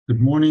Good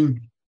morning.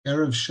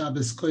 Erev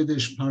Shabbos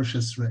Kodesh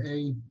Parshas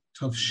Re'eh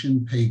Tov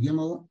Shin Pei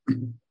Gimel.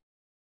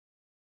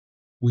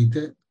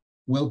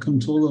 Welcome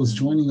to all those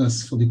joining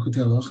us for Likutey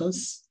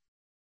Halakhos.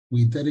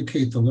 We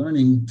dedicate the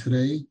learning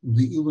today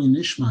the Ilui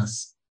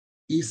Nishmas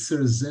Iser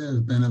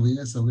Zev Ben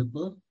Eliezer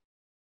Lipa,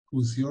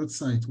 whose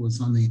yortzeit was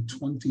on the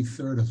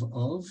 23rd of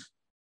Av,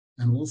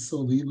 and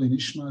also the Ilui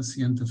Nishmas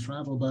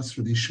Yentefravel Bas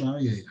Rabbi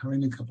Shvarye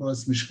Harini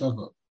Kaparas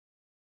Mishkava.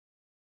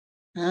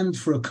 And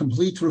for a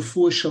complete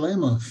refuah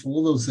shalema for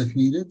all those that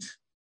need it,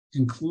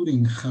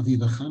 including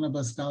Chaviva Chana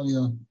Bas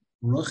Galia,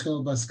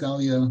 Rochel Bas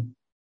Galia,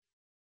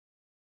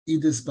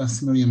 Idis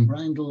Bas Miriam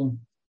Brindel,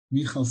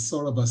 Michal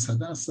Sora Bas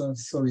Hadassah,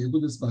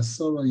 Yehudis Bas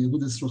Sora,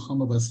 Yehudis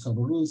Ruchama Bas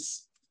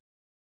Chavarus,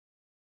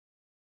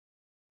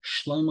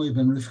 Shlomo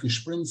ben Rivka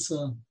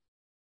Sprinza,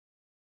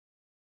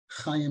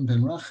 Chaim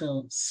ben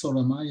Rachel,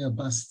 Sora Maya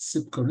Bas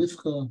Tzipka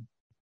Rivka,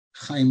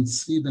 Chaim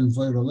Tzvi ben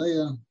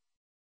Voirolea,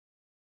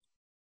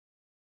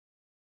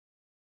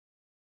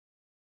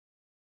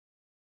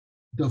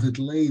 David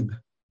Leib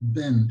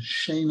ben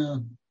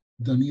Shena,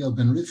 Daniel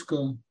ben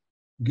Rivka,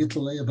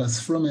 Gitleya bas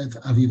Frumet,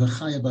 Aviva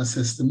Chaya bas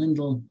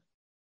Estemindel,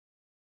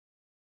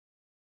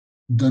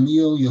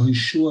 Daniel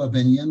Yehoshua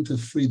ben Yente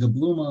Frieda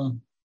Bluma,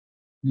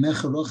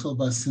 Necha Rochel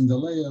bas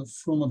Sindaleya,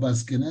 Fruma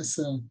bas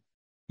Genesa,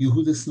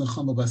 Yehudis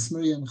Nechama bas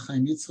Miriam,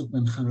 Chaim Yitzchak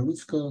ben Chana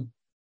Rivka,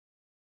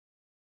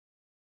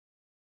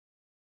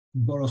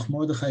 Baruch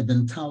Mordechai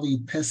ben Tali,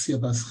 Pesia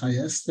bas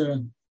Chaya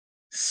Esther,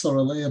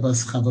 Soraleya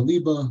bas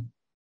Chavaliba,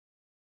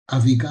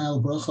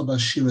 Avigail Bracha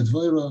bas Shira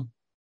Dvoira,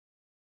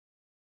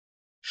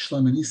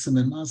 Shlomo Nisa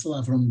ben Mazel,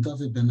 Avram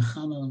David ben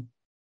Chana,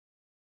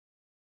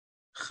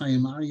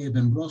 Chaim Aryeh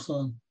ben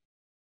Bracha,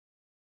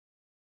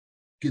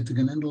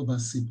 Gittigan Endel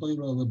bas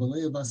Sipoira,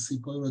 Lebeleya bas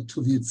Sipoira,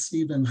 Tuvia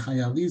Tzvi ben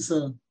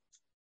Chayaliza,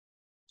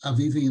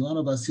 Aviva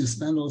Ilana bas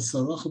Yispendel,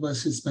 Sorocha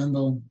bas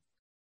Yispendel,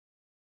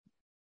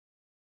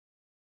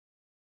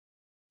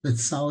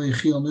 Betzalel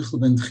Yechiel Michel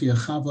ben Tchia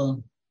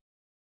Chava,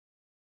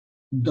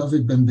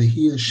 David ben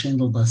Behia,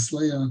 Shendel bas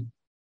Leah,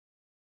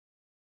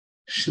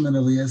 Shimon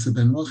Eliezer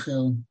ben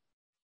Rochel,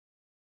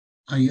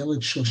 Ayelet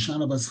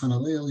Shoshana bas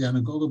Hanaleel,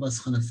 Yanagola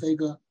bas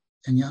Hanafega,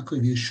 and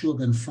Yaakov Yeshua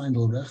ben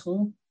Freindel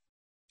Rechel,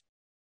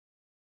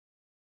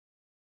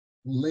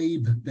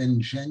 Leib ben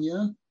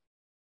Jenya,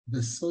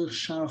 V'soich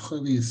Shar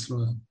Choli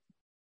Yisrael.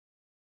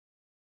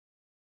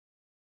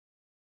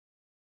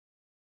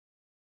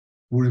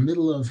 We're in the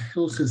middle of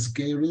Hilkos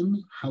Gerim,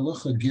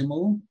 Halacha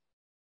Gimel,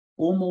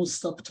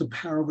 almost up to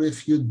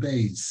paragraph Yud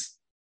Beis.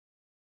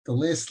 The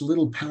last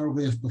little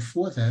paragraph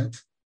before that,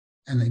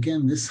 and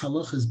again, this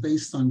halacha is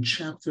based on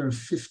chapter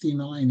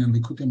 59 in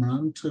Likutey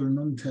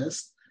Nun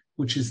Test,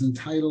 which is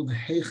entitled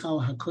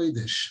Heichal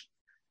HaKodesh.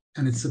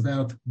 And it's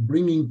about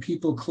bringing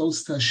people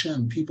close to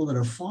Hashem, people that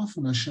are far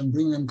from Hashem,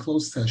 bring them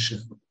close to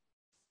Hashem.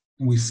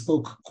 And we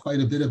spoke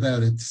quite a bit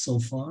about it so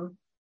far.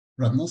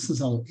 Rav Nosson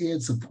Zal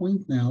adds a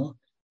point now,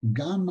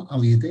 Gam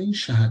al yidei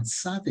shahat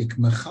tzadik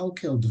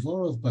mechalkel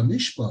dvorov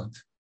b'mishpat.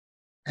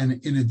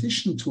 And in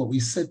addition to what we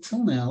said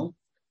till now,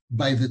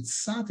 by the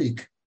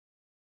tzaddik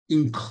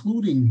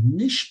including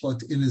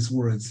mishpat in his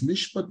words.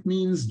 Mishpat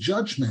means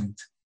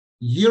judgment,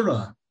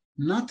 Yoreh,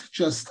 not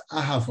just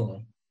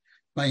ahava.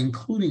 By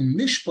including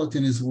mishpat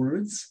in his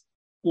words,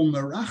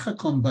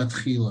 umerachakom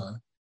batchila,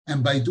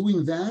 and by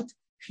doing that,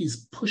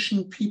 he's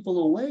pushing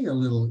people away a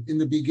little in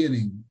the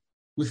beginning,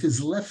 with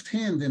his left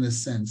hand in a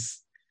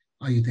sense.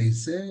 This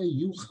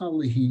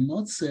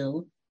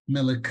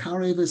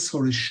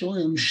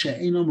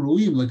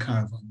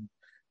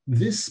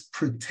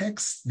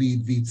protects the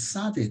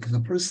tzaddik,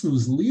 the person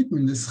who's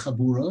leading this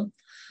chabura,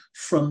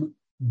 from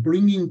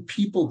bringing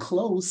people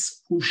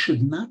close who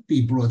should not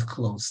be brought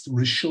close.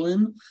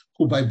 Rishoim,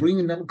 who by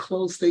bringing them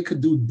close, they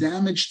could do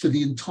damage to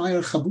the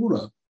entire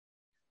chabura.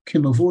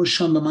 Kimavur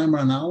Sham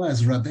B'Maimar Anal,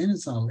 as Rabbeinu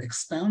Zal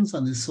expounds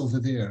on this over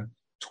there,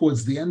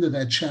 towards the end of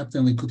that chapter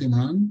in Likutey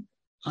Moharan,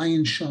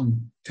 Ayin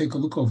Sham, take a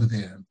look over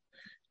there.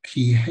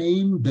 Ki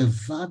heim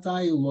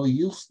bevadai lo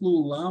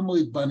yuchlu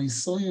lamoid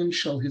banisoyin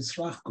shel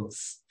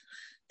hisrachkos.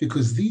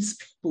 Because these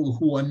people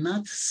who are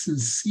not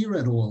sincere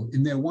at all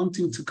in their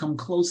wanting to come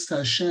close to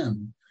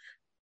Hashem,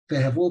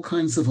 they have all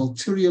kinds of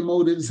ulterior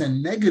motives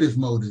and negative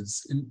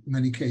motives in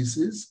many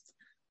cases.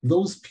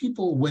 Those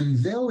people,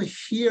 when they'll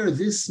hear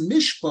this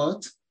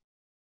mishpat,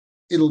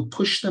 it'll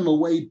push them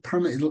away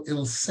permanently.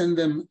 It'll send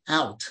them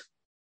out.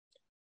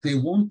 They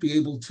won't be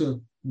able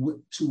to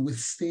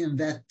withstand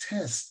that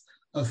test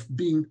of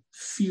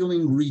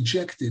feeling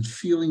rejected,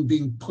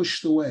 being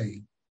pushed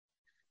away.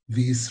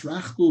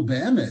 V'yisrachlu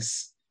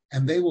be'emes,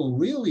 and they will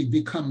really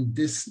become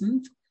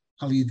distant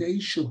al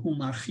yidei shehu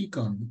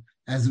marchikon,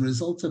 as a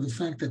result of the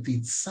fact that the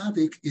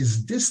tzaddik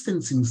is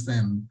distancing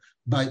them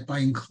by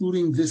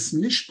including this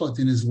mishpat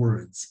in his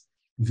words.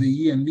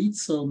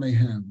 V'yianitzo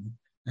mehem,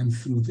 and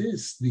through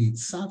this, the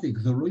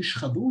tzaddik, the Rosh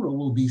Chabura,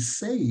 will be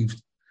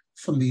saved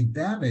from the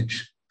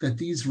damage that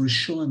these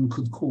Rishonim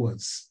could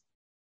cause.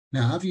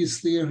 Now,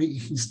 obviously,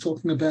 he's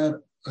talking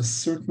about a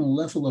certain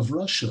level of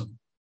Rasha.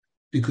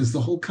 because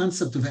the whole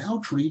concept of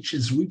outreach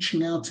is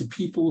reaching out to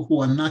people who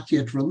are not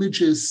yet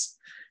religious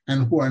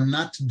and who are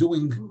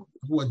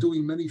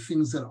doing many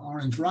things that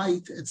aren't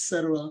right,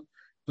 etc.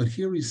 But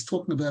here he's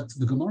talking about,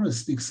 the Gemara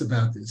speaks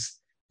about this,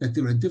 that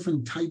there are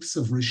different types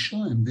of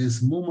Rishonim.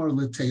 There's Mumar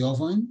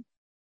L'Te'ovin.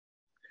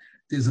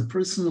 There's a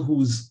person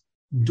who's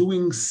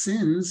doing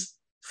sins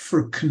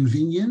for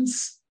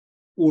convenience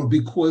or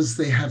because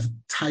they have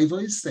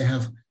taivos, they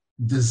have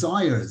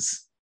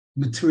desires,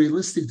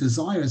 materialistic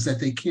desires that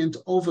they can't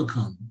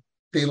overcome.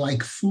 They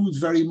like food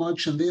very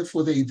much, and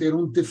therefore they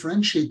don't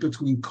differentiate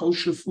between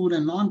kosher food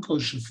and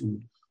non-kosher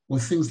food or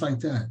things like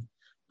that.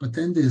 But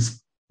then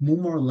there's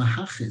Mumar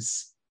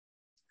Lahachis.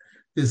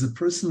 There's a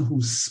person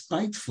who's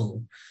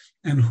spiteful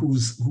and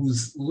who's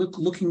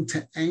looking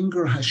to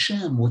anger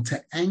Hashem or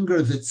to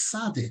anger the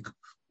tzaddik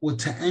or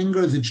to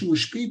anger the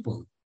Jewish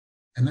people.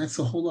 And that's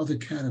a whole other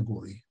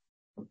category.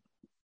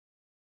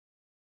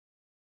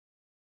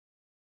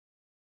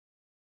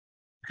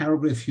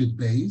 Paragraph Yud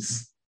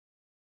Beis,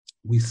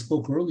 we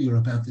spoke earlier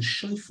about the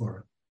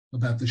shofar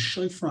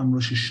on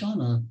Rosh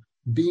Hashanah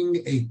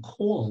being a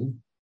call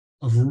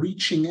of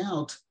reaching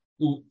out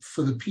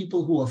for the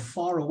people who are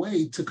far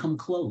away to come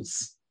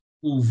close.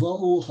 They'll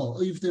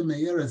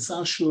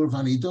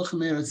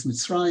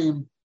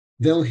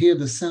hear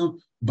the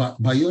sound. But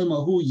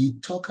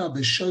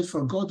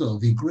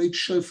the great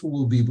shofar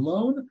will be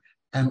blown,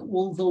 and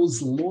all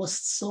those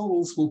lost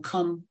souls will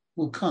come.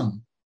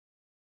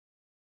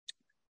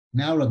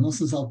 Now Rav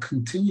Nosson Zal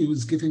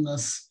continues giving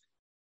us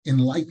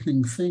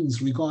enlightening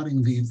things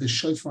regarding the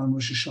shofar on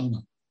Rosh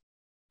Hashanah.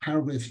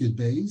 Paragraph Yud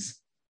Beis,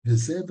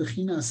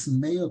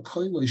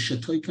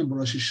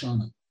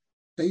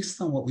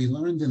 based on what we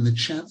learned in the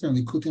chapter on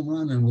Likutey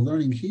and we're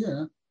learning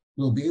here,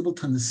 we'll be able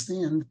to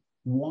understand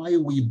why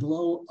we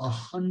blow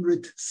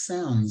 100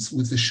 sounds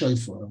with the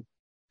shofar.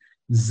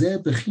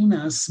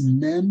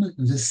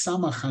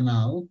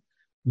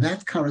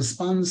 That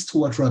corresponds to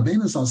what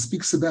Rabbeinu Zal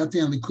speaks about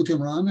there on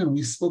Likutey and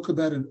we spoke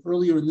about it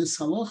earlier in this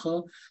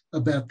halacha,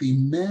 about the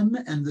mem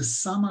and the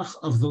samach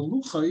of the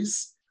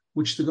luchos,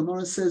 which the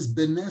Gemara says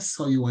benes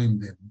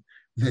hayoimdim,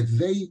 that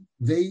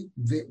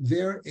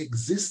their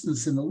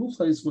existence in the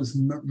luchos was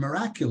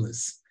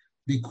miraculous,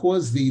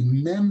 because the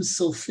mem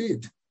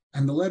sofit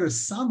and the letter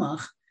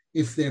samach,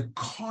 if they're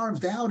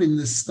carved out in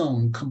the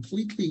stone,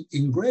 completely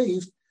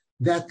engraved,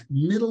 that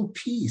middle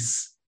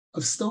piece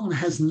of stone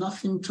has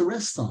nothing to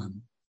rest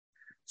on.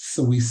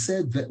 So we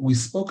said that we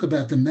spoke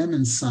about the mem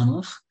and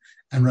samach,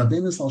 and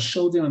Rabbeinu Zal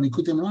showed there on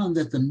Likutey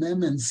that the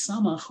mem and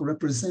samach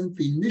represent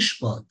the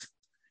mishpat.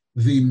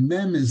 The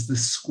mem is the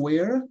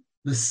square,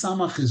 the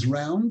samach is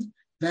round.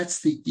 That's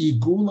the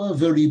igula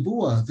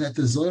veribua that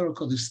the Zohar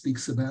Kodesh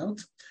speaks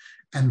about,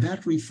 and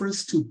that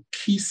refers to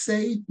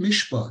kisei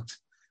mishpat.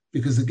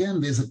 Because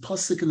again, there's a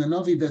pasuk in the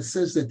Navi that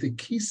says that the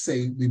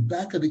kisei, the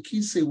back of the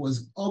kisei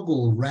was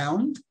ogul,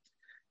 round,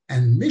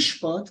 and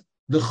mishpat,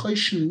 the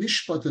choshen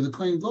mishpat of the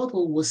Kohen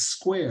Gadol was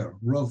square,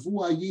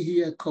 ravua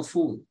yihye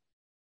kaful.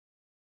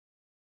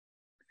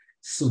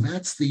 So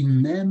that's the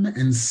mem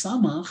and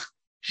samach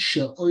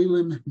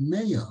she'olim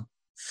meya,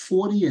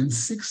 40 and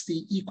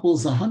 60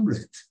 equals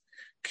 100.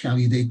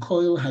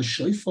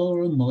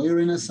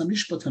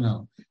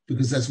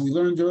 Because as we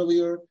learned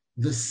earlier,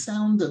 the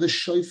sound of the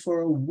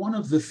shofar, one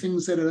of the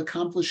things that it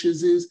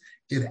accomplishes is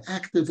it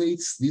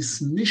activates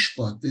this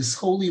mishpat, this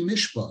holy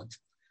mishpat.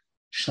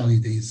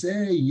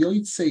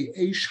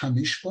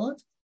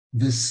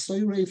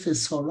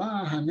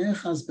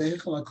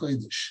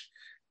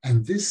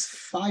 And this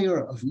fire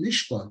of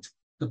mishpat,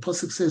 the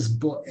pasuk says,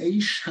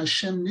 Bo'esh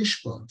Hashem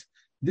nishpat.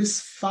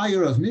 This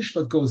fire of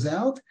mishpat goes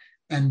out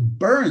and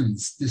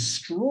burns,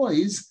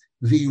 destroys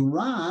the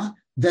ra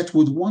that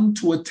would want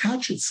to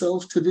attach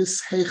itself to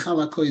this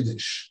Heichal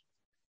HaKodesh.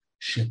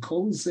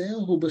 Shekol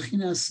zeh hu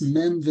bechinas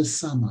mem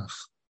v'samach.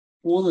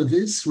 All of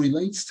this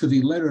relates to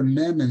the letter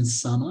mem and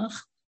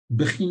samach,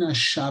 bechinas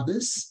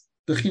Shabbos,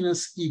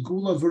 bechinas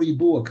igula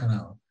v'ribua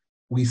kanal.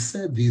 We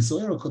said, the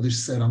Zohar HaKodesh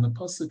said on the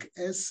pasuk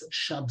es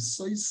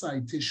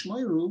shabsoisai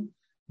tishmoiru,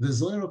 the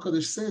Zohar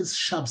HaKodesh says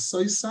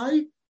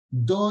shabsoisai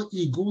do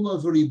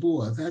igula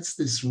v'ribua. That's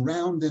this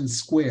round and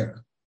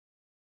square.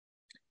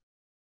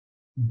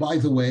 By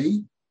the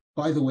way,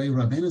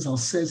 Rabbeinu Zal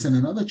says in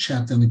another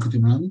chapter in the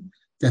Likutey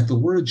that the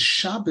word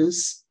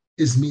Shabbos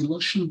is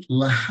miloshen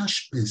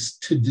lahashbis,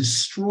 to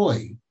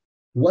destroy.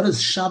 What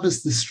does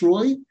Shabbos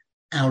destroy?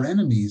 Our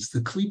enemies, the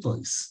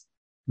klipos.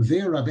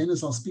 There, Rabbeinu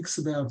Zal speaks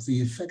about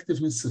the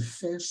effectiveness of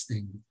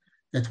fasting,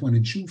 that when a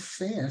Jew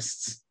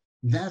fasts,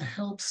 that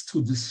helps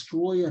to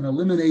destroy and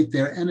eliminate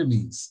their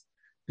enemies.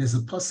 There's a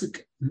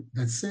pasuk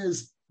that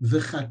says,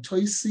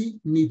 "V'chatoisi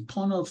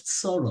miponov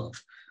tzorov,"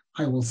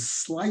 I will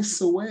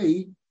slice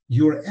away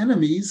your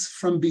enemies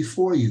from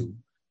before you.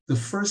 The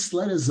first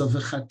letters of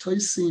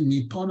V'chatoisi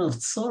miponov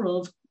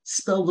tzorov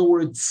spell the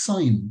word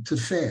tzoim, to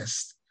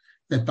fast.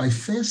 That by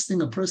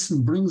fasting, a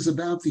person brings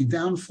about the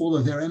downfall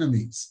of their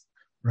enemies.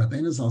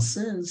 Rabbeinu Zal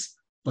says,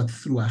 but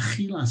through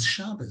achilas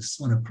Shabbos,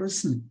 when a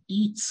person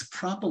eats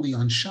properly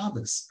on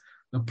Shabbos,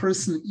 A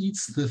person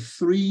eats the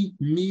 3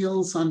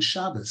 meals on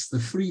Shabbos, the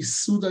 3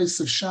 sudos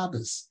of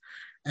Shabbos,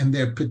 and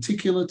they're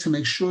particular to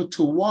make sure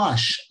to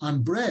wash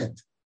on bread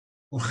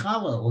or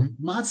challah or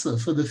matzah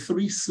for the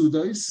 3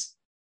 sudos,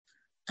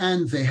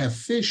 and they have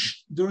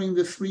fish during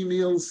the 3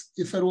 meals,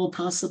 if at all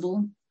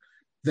possible,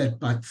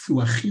 but through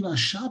Achila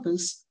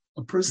Shabbos,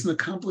 a person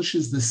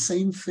accomplishes the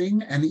same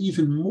thing and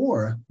even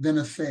more than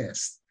a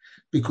fast.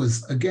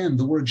 Because again,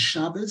 the word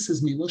Shabbos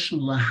is Miloshon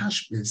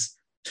Lahashbis,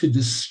 to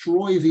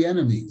destroy the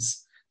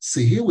enemies.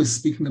 So here we're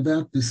speaking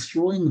about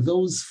destroying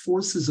those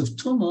forces of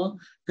Tumah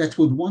that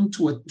would want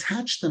to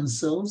attach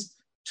themselves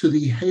to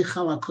the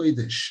Heichal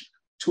HaKodesh,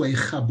 to a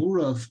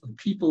chabura of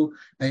people,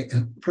 a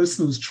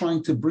person who's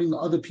trying to bring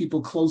other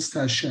people close to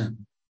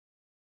Hashem.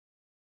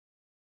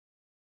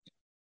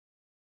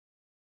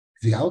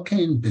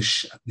 V'alkein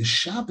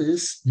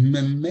b'Shabbos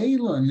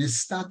memela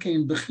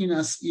nistakein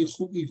b'chinas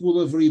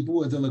igula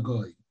v'ribua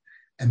delagoy.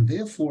 And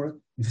therefore,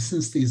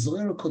 since the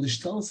Zohar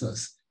Kodesh tells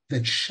us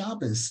that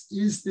Shabbos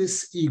is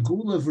this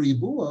igula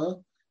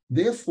v'ribua,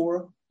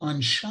 therefore,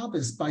 on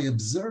Shabbos, by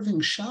observing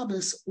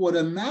Shabbos,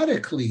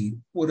 automatically,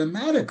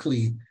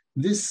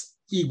 this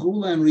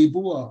igula and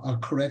ribua are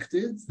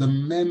corrected, the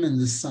mem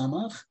and the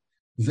samach,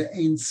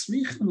 ve'ein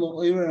tzrichen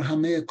lo'oyer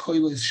hamei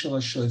koilos shel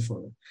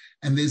hashofar.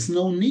 And there's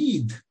no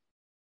need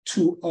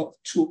to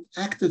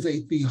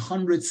activate the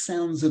 100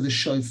 sounds of the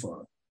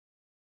shofar.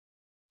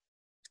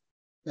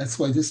 That's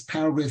why this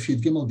paragraph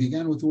Yud Gimel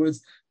began with the words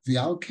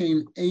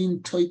V'alkein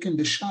ein toiken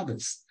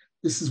b'Shabbos.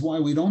 This is why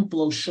we don't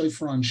blow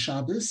shofar on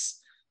Shabbos.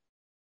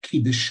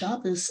 Ki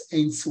b'Shabbos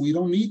ain't, so we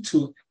don't need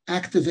to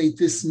activate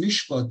this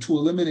mishpah to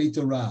eliminate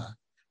the ra,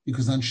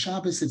 because on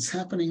Shabbos it's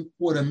happening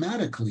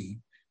automatically,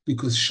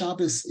 because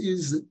Shabbos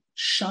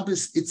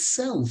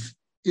itself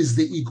is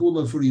the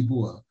igula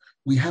v'ribua.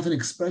 We have an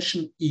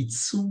expression,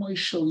 itzumay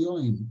shel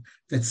yoim,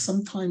 that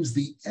sometimes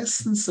the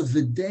essence of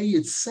the day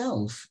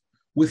itself,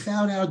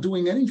 without our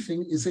doing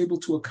anything, is able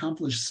to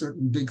accomplish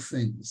certain big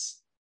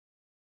things.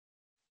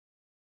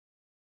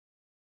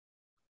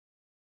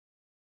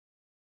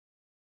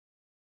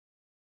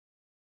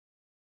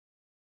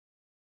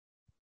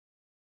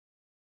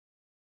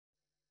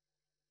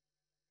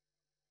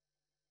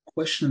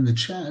 Question in the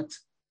chat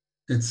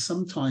that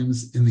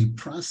sometimes in the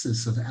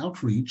process of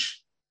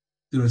outreach,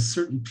 there are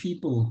certain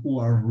people who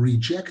are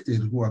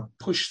rejected, who are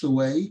pushed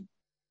away,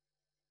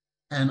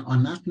 and are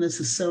not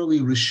necessarily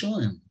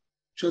Rishonim.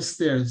 Just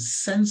they're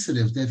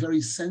sensitive, they're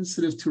very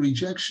sensitive to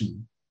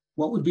rejection.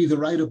 What would be the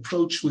right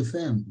approach with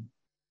them?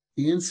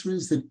 The answer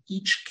is that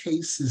each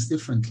case is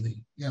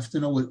differently. You have to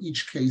know what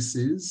each case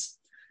is.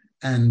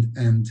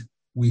 And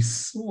we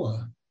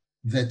saw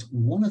that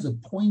one of the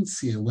points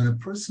here, when a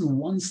person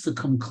wants to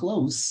come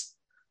close,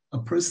 a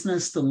person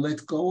has to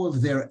let go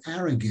of their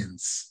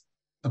arrogance.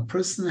 A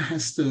person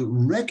has to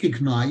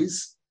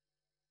recognize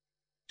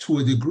to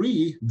a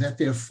degree that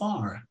they're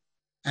far,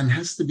 and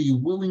has to be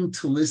willing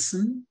to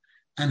listen,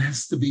 and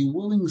has to be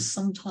willing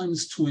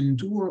sometimes to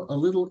endure a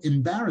little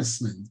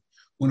embarrassment.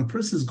 When a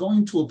person is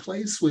going to a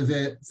place where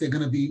they're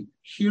going to be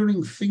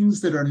hearing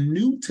things that are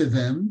new to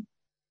them,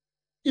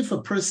 if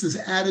a person's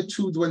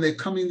attitude when they're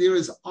coming there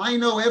is, I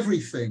know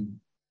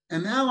everything,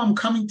 and now I'm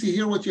coming to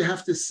hear what you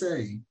have to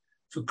say.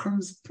 If a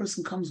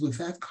person comes with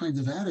that kind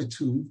of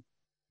attitude,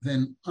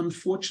 then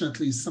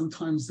unfortunately,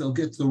 sometimes they'll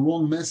get the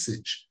wrong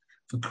message.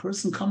 If a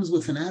person comes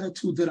with an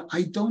attitude that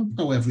I don't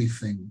know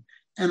everything,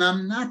 and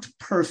I'm not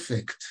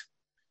perfect,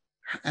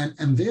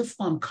 and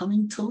therefore I'm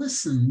coming to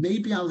listen,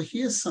 maybe I'll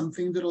hear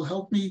something that'll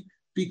help me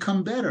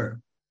become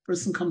better.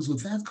 Person comes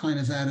with that kind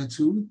of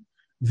attitude,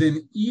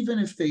 then even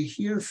if they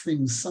hear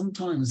things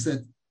sometimes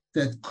that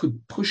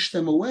could push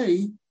them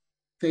away,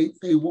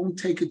 they won't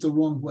take it the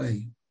wrong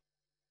way.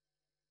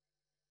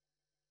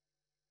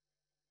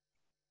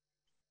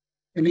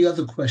 Any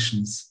other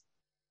questions?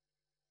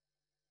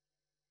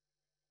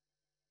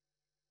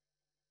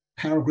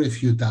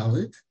 Paragraph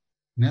Yudalit.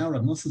 Now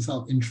Rav Nosson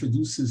Zal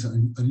introduces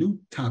a new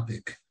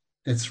topic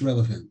that's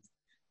relevant.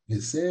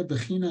 And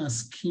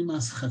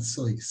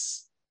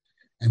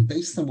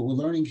based on what we're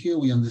learning here,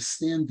 we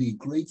understand the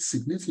great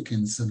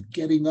significance of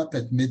getting up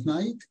at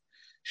midnight.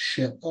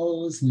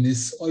 She'oz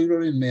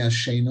nisoirin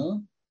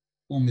me'ashena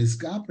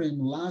u'mizgabrim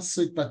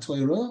la'asik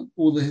batoira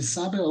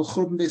u'lehisabe al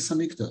churban beis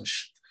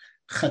hamikdash.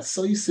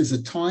 Chatzos is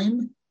a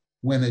time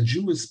when a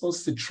Jew is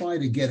supposed to try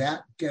to get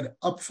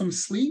up from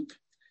sleep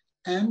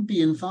and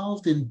be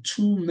involved in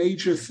 2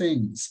 major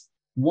things.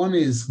 One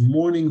is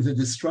mourning the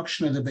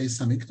destruction of the Beis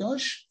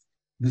Hamikdash.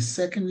 The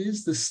second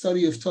is the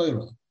study of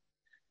Torah.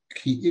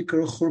 Ki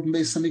ikar churban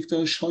Beis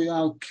Hamikdash hoya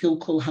al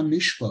kilkol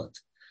hamishpat,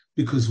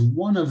 because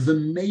one of the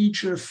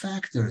major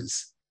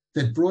factors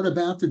that brought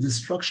about the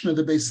destruction of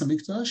the Beis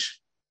Hamikdash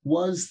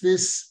was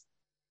this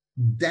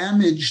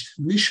damaged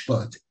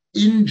mishpat,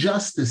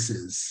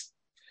 injustices.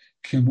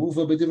 As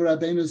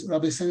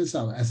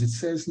it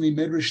says in the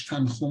Medrash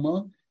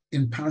Tanchuma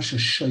in Parsha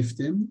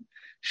Shoftim,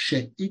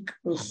 she'ikar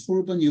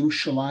churban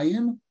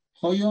Yerushalayim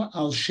hoya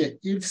al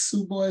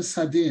she'ivsu bo es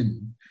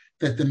hadin,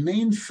 that the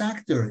main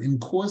factor in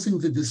causing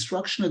the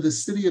destruction of the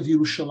city of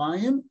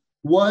Yerushalayim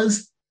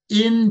was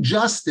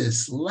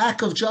injustice,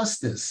 lack of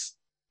justice.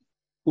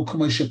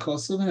 And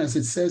as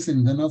it says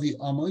in the Navi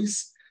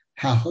Amos,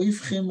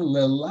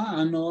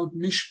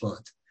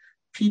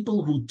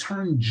 people who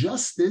turn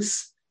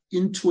justice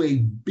into a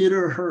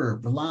bitter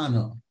herb,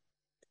 lana.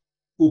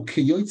 And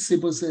so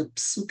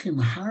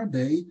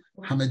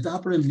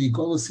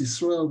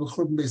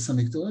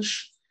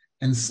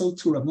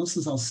too, Rav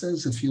Nosson Zal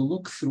says, if you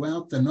look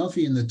throughout the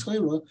Navi and the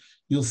Torah,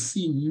 you'll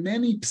see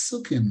many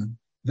psukim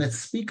that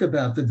speak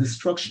about the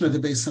destruction of the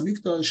Beis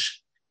Hamikdash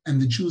and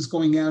the Jews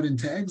going out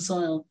into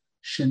exile.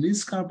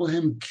 Shenizkar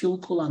bohem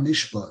kilkul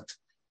hamishpat,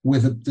 where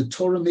the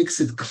Torah makes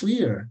it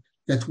clear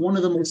that one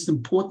of the most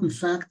important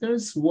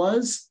factors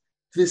was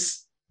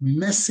this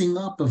messing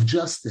up of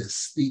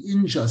justice, the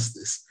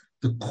injustice,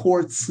 the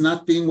courts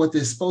not being what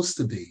they're supposed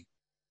to be.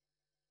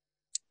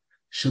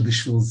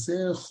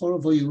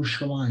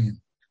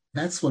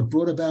 That's what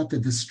brought about the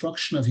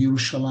destruction of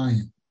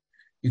Yerushalayim.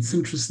 It's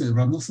interesting.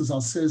 Rav Nosson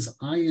Zal says,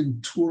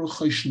 Ayin Tur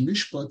Choshen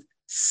Mishpat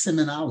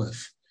Siman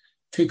Aleph.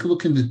 Take a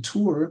look in the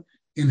Tur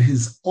in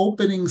his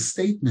opening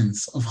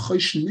statements of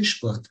Choshen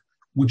Mishpat,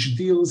 which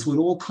deals with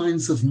all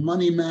kinds of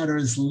money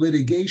matters,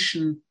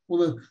 litigation,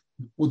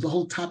 with the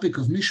whole topic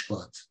of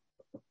Mishpat.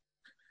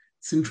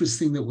 It's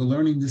interesting that we're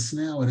learning this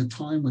now at a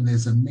time when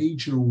there's a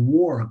major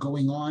war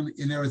going on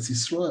in Eretz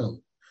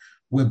Yisrael,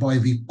 whereby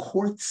the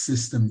court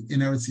system in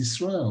Eretz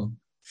Yisrael,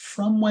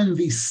 from when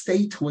the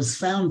state was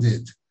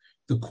founded,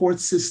 the court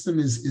system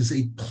is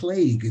a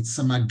plague, it's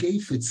a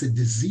magef, it's a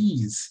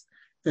disease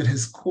that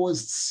has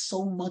caused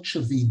so much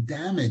of the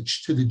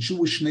damage to the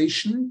Jewish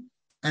nation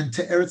and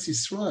to Eretz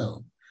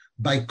Yisrael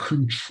by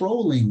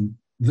controlling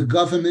the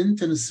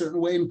government in a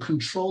certain way and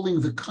controlling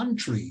the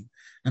country.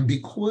 And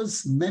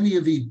because many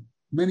of the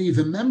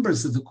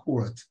members of the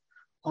court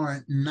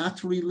are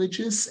not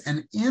religious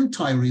and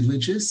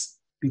anti-religious,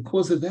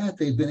 because of that,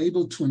 they've been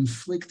able to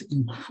inflict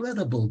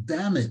incredible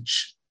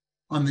damage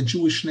on the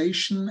Jewish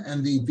nation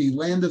and the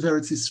land of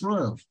Eretz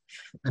Yisrael.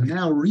 And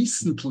now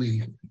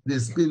recently,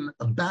 there's been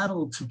a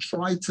battle to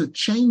try to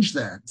change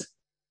that.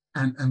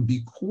 And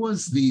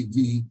because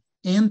the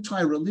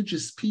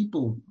anti-religious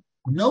people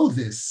know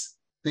this,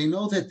 they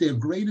know that their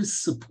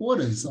greatest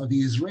supporters are the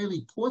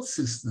Israeli court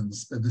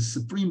systems, the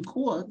Supreme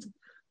Court.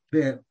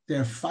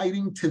 They're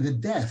fighting to the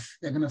death.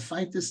 They're going to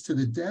fight this to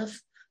the death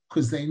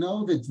because they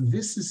know that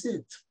this is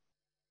it.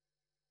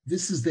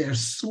 This is their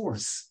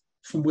source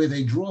from where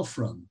they draw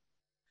from.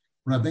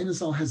 Rabbeinu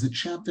Zal has a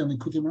chapter in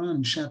Likutey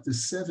Moharan, chapter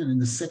 7, in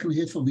the second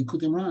half of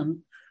Likutey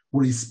Moharan,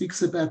 where he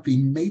speaks about the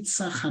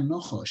Meitzach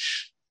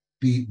HaNochosh,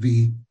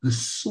 the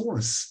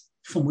source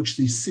from which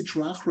the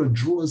Sitra Achra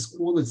draws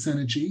all its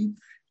energy,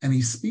 and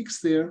he speaks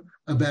there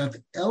about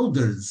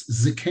elders,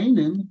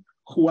 Zekanim,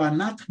 who are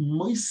not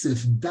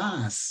moisif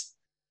das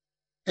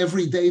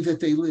every day that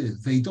they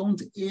live. They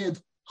don't add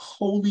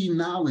holy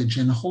knowledge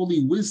and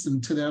holy wisdom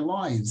to their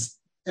lives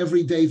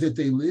every day that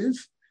they live.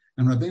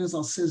 And Rabbeinu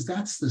Zal says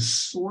that's the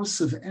source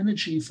of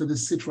energy for the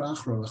Sitra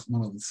Achra,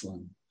 Rahman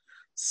al-Islam.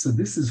 So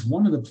this is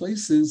one of the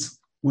places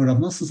where Rav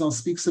Nosson Zal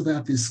speaks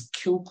about this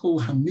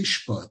Kilkul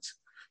HaMishpat.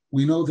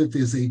 We know that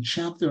there's a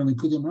chapter in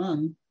Likutey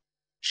Moharan,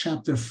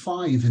 chapter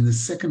 5 in the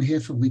second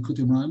half of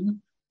Likutey Moharan,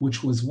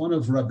 which was one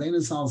of Rabbeinu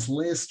Zal's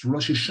last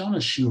Rosh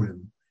Hashanah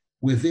Shurim,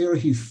 where there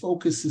he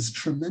focuses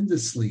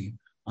tremendously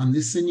on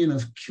this inyan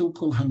of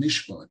Kilkul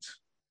HaMishpat.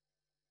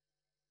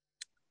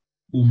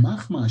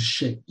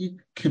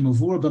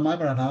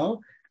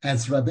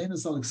 As Rabbeinu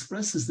Zal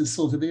expresses this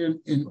over there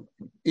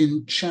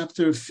in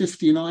chapter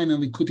 59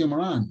 in Likutey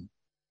Moharan,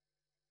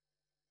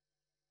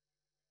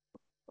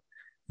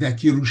 that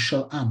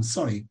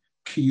Yerushalayim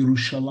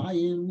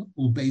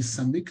u'Beis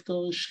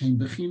Hamikdash hem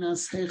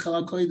bechinas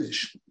Heichal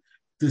HaKodesh.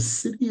 The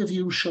city of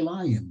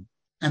Yerushalayim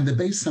and the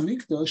Beis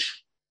Hamikdash,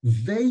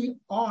 they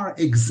are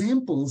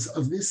examples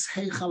of this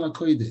Heichal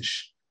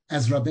HaKodesh,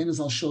 as Rabbeinu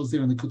Zal shows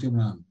there in the Likutey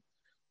Moharan.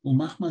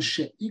 Umachma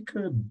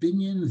she'ikar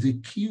binyan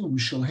v'kiyum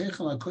shel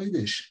Heichal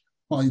HaKodesh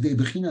b'alidei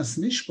bechinas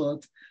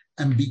mishpat,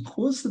 and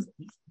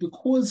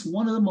because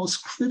one of the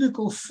most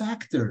critical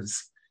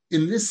factors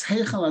in this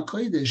Heichal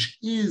HaKodesh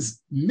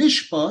is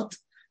mishpat,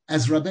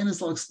 as Rabbeinu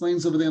Zal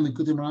explains over there in the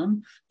Likutey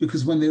Moharan,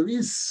 because when there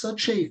is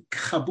such a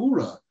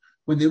chabura,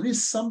 when there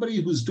is somebody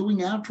who's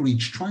doing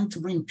outreach, trying to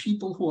bring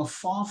people who are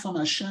far from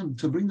Hashem,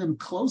 to bring them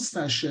close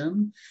to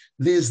Hashem,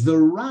 there's the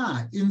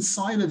Ra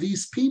inside of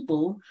these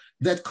people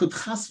that could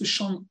chas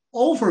v'shalom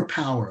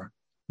overpower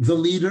the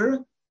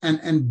leader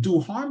and do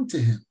harm to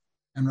him.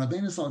 And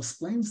Rabbeinu Zal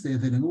explains there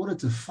that in order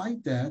to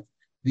fight that,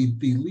 the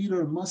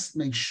leader must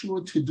make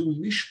sure to do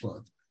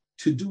mishpat,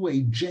 to do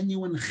a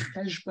genuine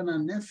cheshbon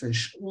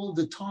nefesh all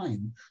the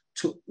time,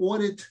 to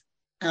audit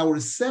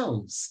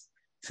ourselves,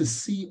 to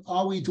see,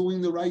 are we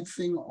doing the right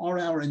thing? Are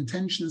our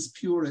intentions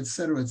pure,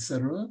 etc.,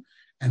 etc.?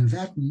 And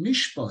that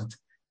mishpat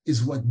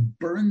is what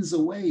burns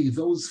away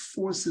those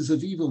forces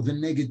of evil, the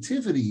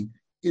negativity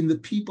in the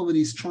people that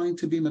he's trying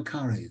to be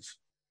makarev.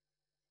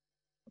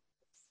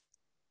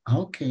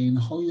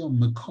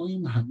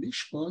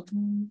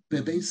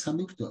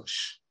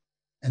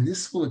 And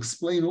this will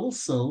explain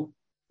also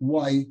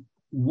why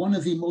one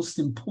of the most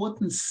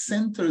important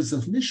centers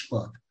of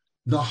Mishpat,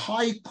 the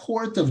high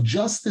court of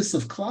justice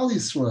of Klal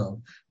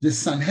Yisrael, the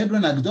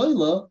Sanhedrin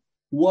Agdoila,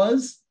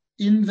 was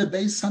in the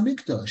Beis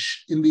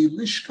Hamikdash, in the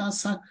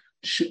Lishkas,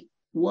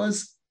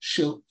 was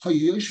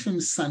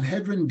Hayoshvim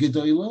Sanhedrin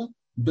Gedoila,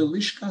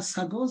 Belishkas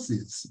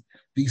Hagozis.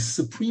 The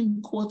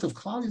Supreme Court of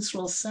Klal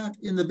Yisrael sat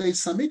in the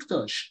Beis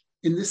Hamikdash,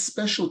 in this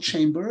special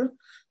chamber,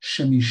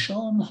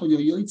 Shemisham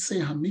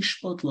Hayoyotze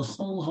Hamishpat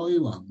L'chol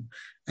Ha'olam,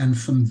 and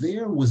from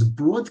there was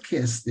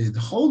broadcasted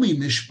holy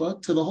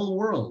mishpat to the whole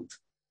world.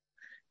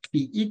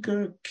 Ki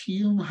ikar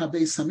kiyum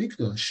habeis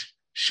hamikdash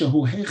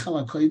shehu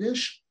heichal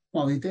hakodesh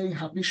walidei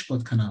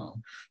hamishpat kanal,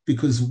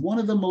 because one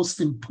of the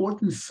most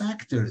important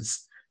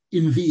factors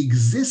in the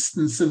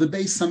existence of the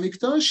Beis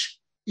Hamikdash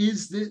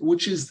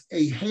which is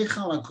a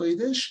heichal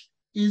hakodesh,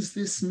 is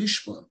this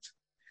mishpat.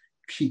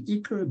 Ki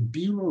ikar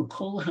birur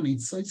kol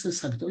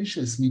hanitzotzes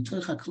hakdoshes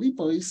mitoch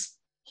haklipois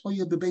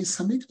hoya bebeis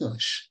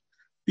hamikdash,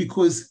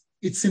 because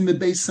it's in the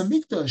Beis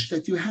Hamikdash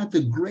that you had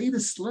the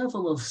greatest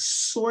level of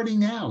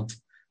sorting out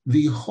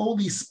the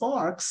holy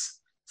sparks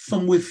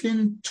from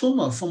within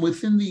Tumah, from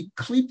within the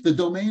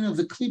domain of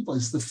the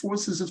klipos, the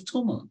forces of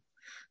Tumah.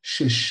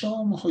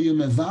 Shesham hoyu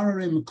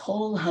mevarim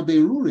kol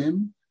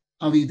haberurim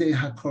alidei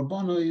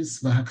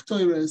hakorbanos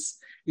v'haktoires.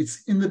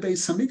 It's in the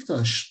Beis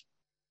Hamikdash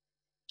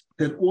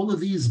that all of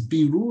these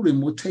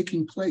birurim were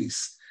taking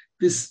place.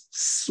 This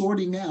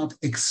sorting out,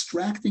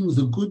 extracting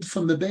the good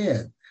from the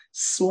bad,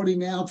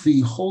 sorting out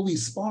the holy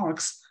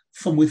sparks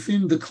from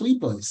within the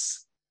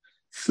klipos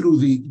through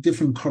the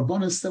different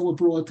karbonos that were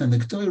brought and the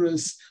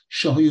ktoiros,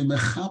 shahoyu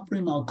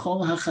mechaprim al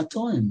kol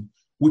hachatoim,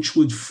 which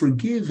would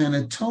forgive and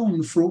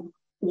atone for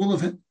all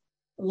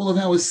of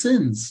our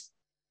sins.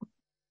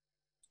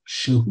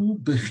 Shehu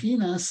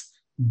bechinas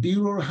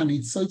birur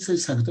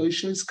hanitzotzes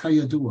hakdoshes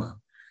kayadua,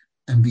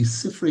 and the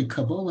Sifrei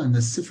Kabbalah and the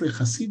Sifrei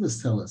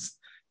Chasidus tell us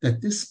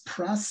that this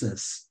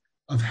process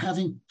of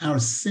having our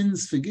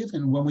sins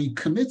forgiven, when we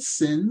commit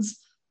sins,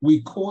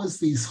 we cause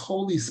these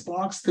holy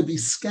sparks to be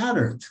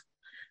scattered.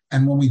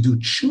 And when we do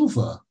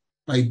tshuva,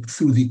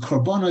 through the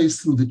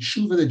karbonos, through the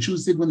tshuva that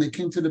Jews did when they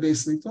came to the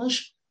Beis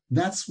Hamikdash,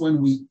 that's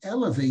when we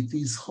elevate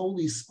these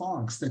holy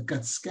sparks that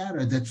got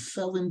scattered, that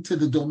fell into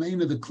the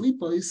domain of the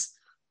klipos.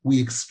 We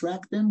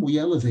extract them, we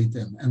elevate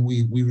them, and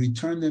we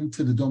return them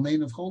to the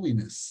domain of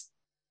holiness.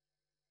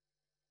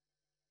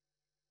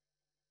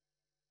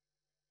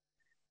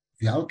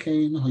 And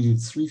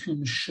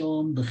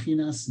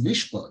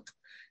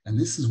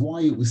this is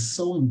why it was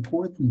so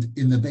important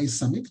in the Beis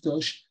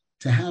Hamikdash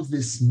to have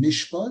this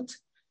mishpat,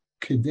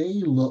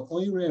 kedei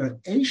la'oirer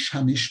eish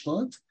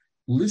hamishpat,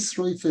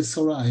 lisroi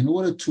fesora, in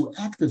order to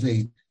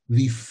activate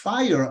the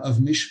fire of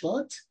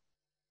mishpat,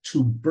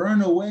 to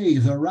burn away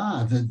the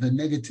ra, the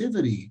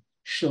negativity,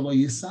 shelo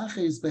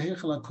yisaches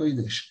behechal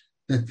hakodesh,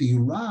 that the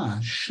ra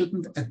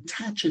shouldn't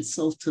attach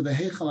itself to the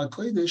hechal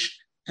hakodesh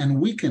and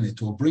weaken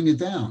it or bring it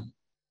down.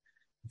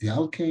 That's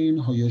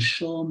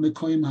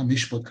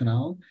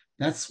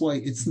why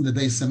it's in the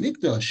Beis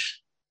Hamikdash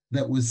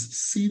that was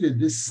seated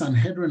this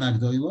Sanhedrin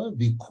Agdoila,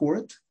 the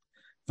court,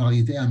 as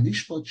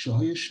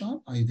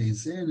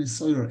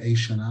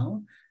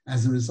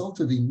a result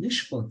of the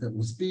mishpat that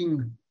was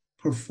being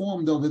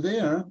performed over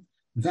there,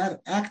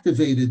 that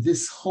activated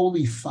this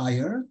holy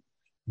fire.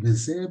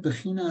 This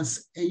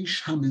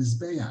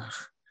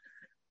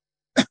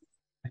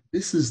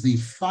is the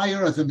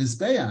fire of the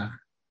Mizbeach.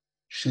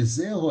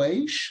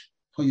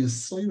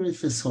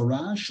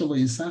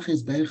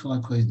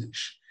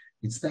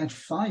 It's that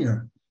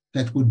fire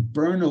that would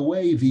burn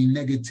away the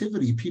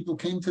negativity. People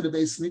came to the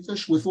Beis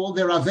Hamikdash with all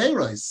their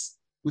averos,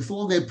 with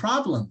all their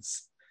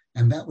problems,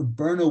 and that would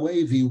burn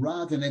away the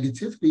ra, the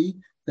negativity,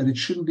 that it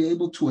shouldn't be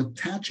able to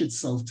attach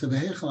itself to the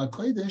Heichal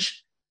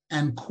HaKodesh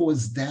and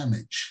cause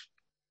damage.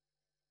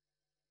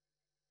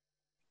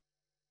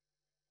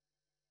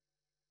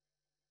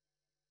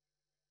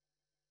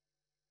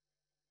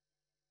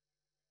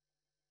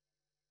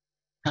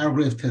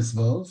 Paragraph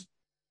Tesvav,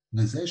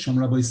 and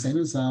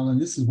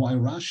this is why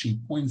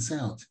Rashi points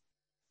out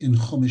in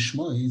Chumash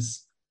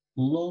Mois,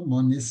 Lo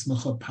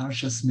monismacha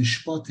parshas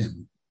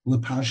mishpatim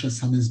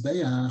leparshas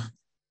hamizbeach.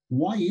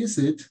 Why is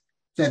it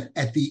that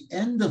at the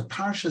end of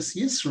Parshas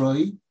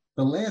Yisroi,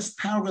 the last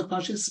paragraph of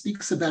Parshas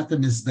speaks about the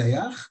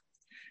mizbeach,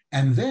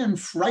 and then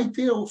right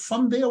there,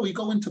 from there we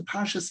go into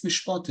Parshas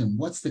Mishpatim?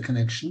 What's the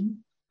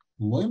connection?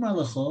 Lo imar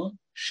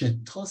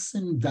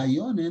shetosim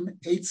dayonim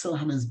eitzel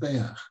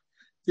hamizbeach.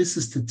 This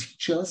is to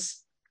teach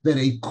us that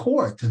a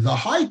court, the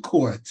high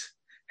court,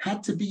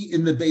 had to be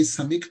in the Beis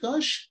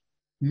Hamikdash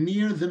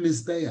near the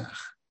Mizbeach.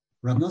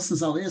 Rav Nosson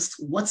Zal asks,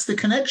 what's the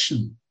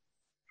connection?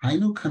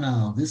 Hainu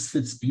Kanal, this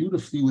fits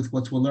beautifully with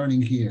what we're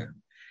learning here.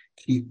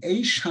 Ki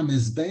eish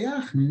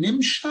hamizbeach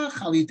nimshach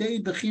alidei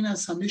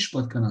bechinas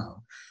hamishpat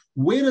kanal.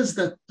 Where does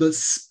the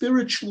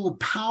spiritual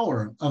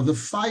power of the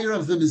fire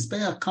of the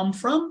Mizbeach come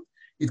from?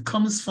 It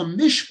comes from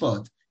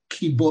Mishpat.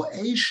 Ki bo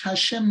eish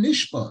Hashem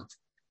nishpat.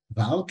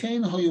 And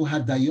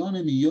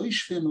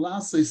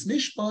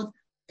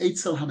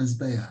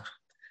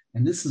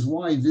this is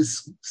why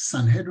this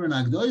Sanhedrin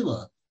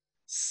Agdoila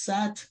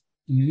sat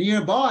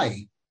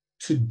nearby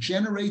to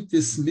generate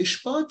this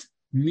mishpat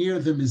near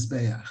the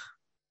Mizbeach.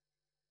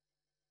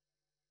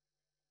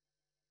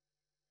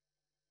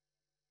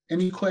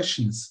 Any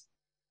questions?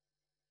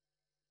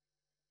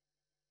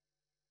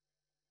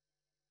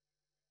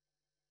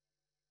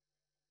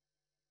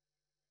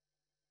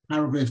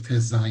 Paragraph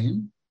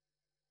Tezayin.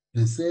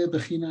 V'zeh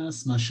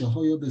bechinas ma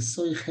shehoya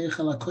b'soich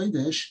heichal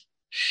hakodesh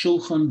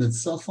shulchan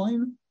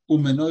b'tzafoin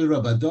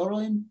u'menoira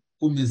b'doroin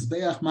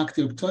u'mizbeach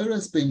maktir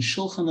k'toires bein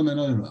shulchan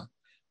u'menoira.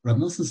 Rav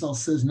Nosson Zal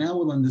says now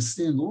we'll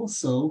understand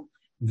also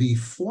the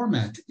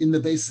format in the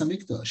Beis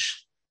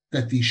Hamikdash,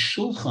 that the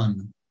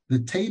shulchan, the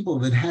table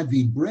that had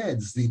the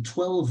breads, the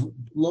 12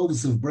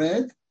 loaves of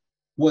bread,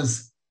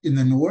 was in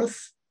the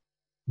north,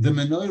 the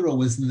menorah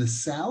was in the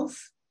south,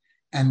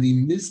 and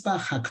the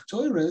Mizbach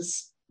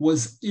HaKtoires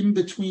was in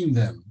between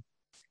them.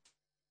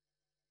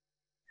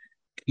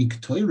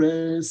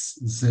 Ktoires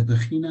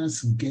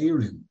zebechinas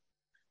Gerim,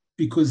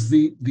 because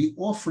the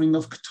offering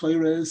of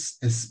Ktoires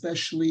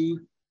especially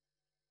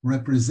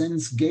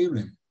represents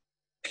Gerim.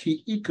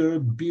 Ki ikar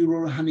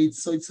birur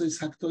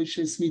hanitzoitzos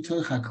haktoishes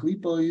mitoich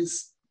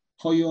haklipois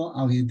hoyo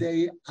al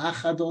yedei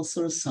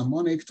achadosar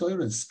samone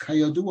Ktoires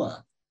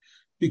kayadua,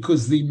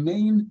 because the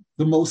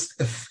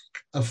most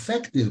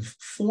effective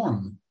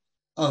form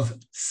of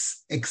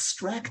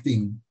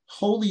extracting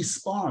holy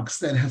sparks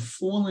that have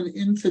fallen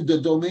into the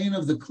domain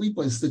of the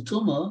klipos, the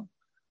tumah,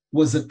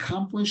 was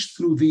accomplished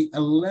through the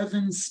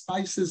 11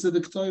 spices of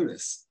the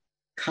Ktoires.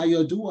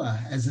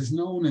 Kayodua, as is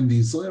known in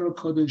the Zohar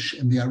Kodesh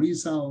and the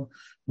Arizal,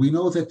 we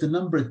know that the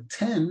number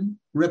 10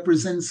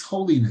 represents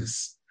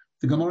holiness.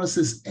 The Gemara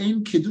says,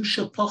 Ein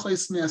Kedusha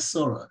Pochos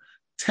Me'asora.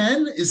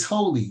 10 is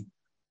holy.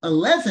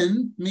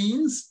 11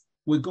 means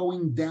we're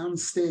going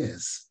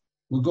downstairs.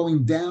 We're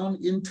going down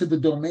into the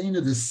domain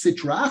of the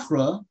Sitra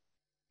Achra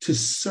to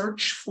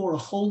search for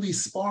holy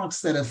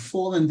sparks that have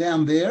fallen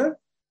down there,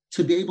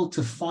 to be able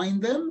to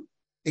find them,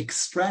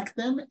 extract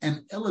them,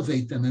 and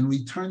elevate them and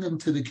return them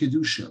to the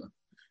Kedusha.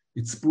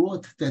 It's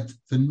brought that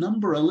the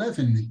number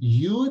 11,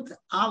 Yud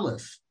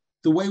Aleph,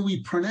 the way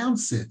we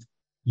pronounce it,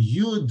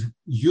 Yud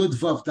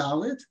Vav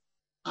Dalet,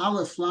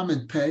 Aleph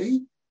Lamed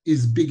Pei,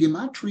 is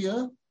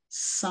Bigimatria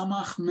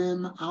Samach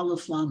Mem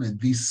Aleph Lamed,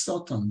 the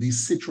Sotam, the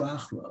Sitra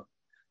Achra,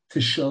 to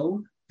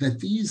show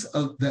that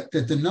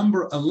that the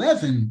number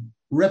 11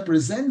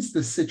 represents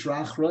the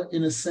Sitra Achra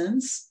in a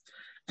sense,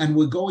 and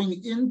we're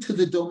going into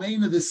the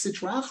domain of the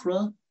Sitra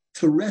Achra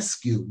to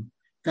rescue.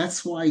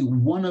 That's why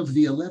one of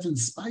the 11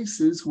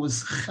 spices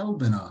was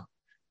chelbana,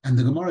 and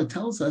the Gemara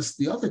tells us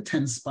the other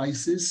 10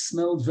 spices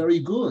smelled very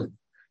good.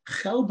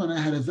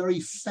 Chelbana had a very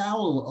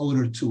foul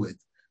odor to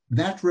it.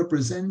 That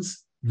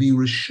represents the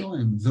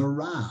Rishoim, the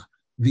Ra,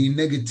 the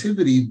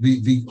negativity,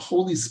 the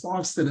holy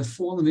sparks that have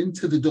fallen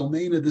into the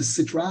domain of the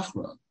Sitra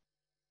Achra.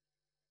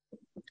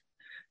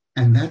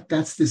 And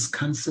that's this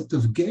concept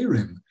of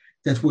Gerim,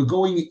 that we're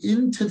going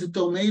into the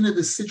domain of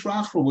the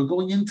Sitra Achra, we're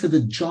going into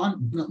the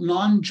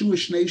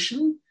non-Jewish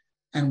nation,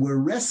 and we're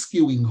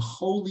rescuing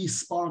holy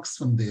sparks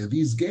from there.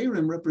 These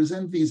Gerim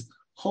represent these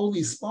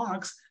holy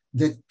sparks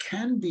that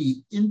can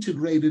be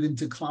integrated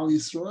into Klal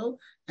Yisrael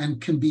and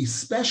can be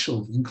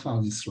special in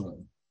Klal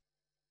Yisrael.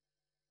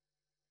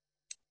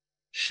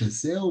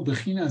 Shezeu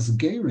bechinas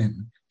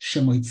Gerim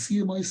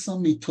shemoitziim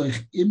oisam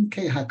mitoich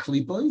imkei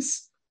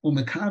haklipos.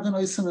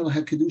 This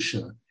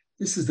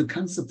is the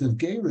concept of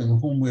Gerim,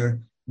 whom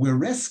we're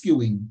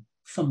rescuing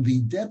from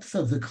the depth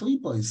of the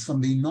klipos, from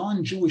the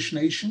non-Jewish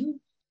nation,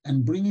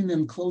 and bringing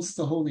them close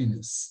to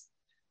holiness.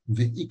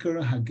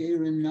 Ve'ikar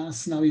hagerim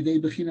nas nalidei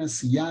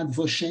bechinas yad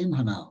v'shem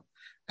hanal.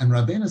 And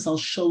Rabbeinu Zal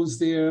shows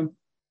there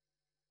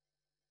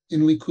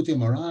in Likutey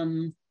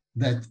Moran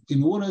that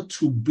in order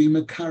to be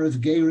Mekarev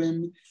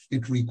Gerim,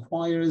 it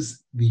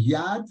requires the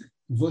yad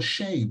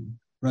v'shem.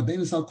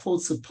 Rabbeinu Zal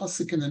quotes a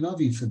pasuk in the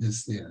Navi for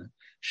this there.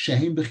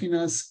 Shehem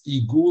bechinas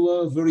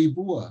igula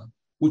v'ribua,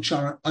 which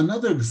are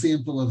another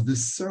example of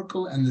this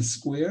circle and the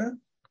square,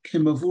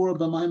 kimavura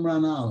b'mayim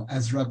ranal,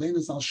 as Rabbeinu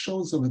Zal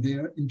shows over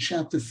there in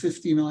chapter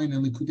 59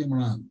 in Likutey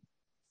Moran.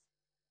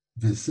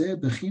 V'zeh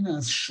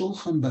bechinas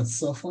shulchan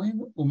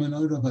batzafoin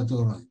u'menorah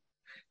b'doroin.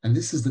 And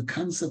this is the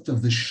concept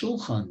of the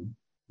shulchan,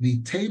 the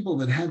table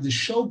that had the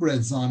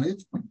showbreads on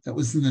it, that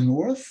was in the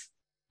north,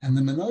 and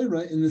the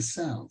menorah in the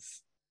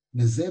south.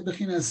 V'zeh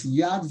bechinas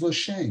yad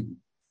v'shem.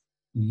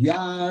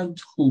 Yad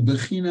hu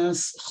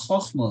bechinas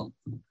chochma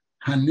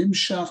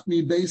hanimshach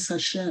mi beis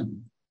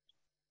Hashem.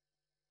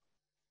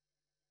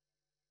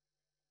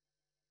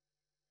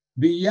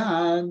 The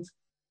yad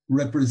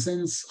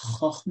represents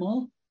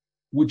chochma,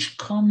 which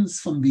comes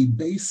from the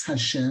Beis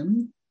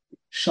Hashem.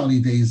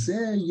 Shalidei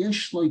zeh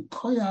yesh lo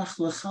koyach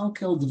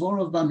lechalkel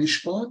dvorav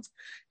b'mishpat,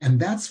 and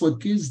that's what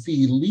gives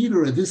the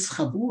leader of this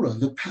chabura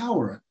the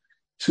power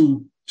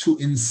to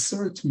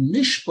insert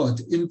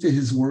mishpat into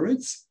his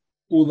words,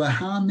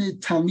 ulahamid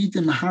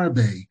talmidim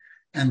harbe,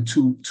 and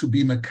to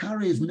be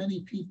makarev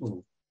many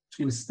people,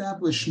 to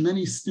establish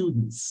many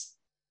students.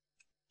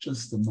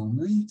 Just a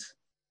moment.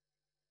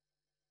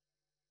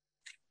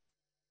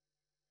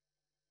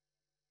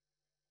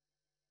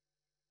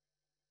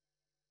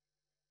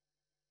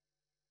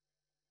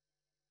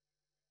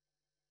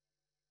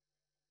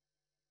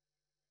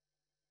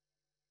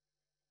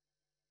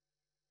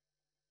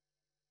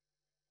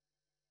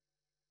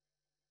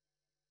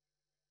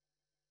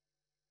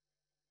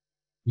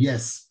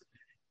 Yes.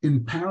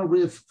 In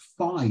paragraph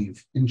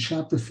 5, in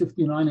chapter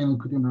 59 in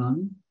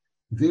Likutey,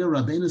 there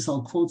Rabbeinu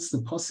Zal quotes the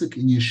pasuk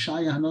in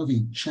Yeshaya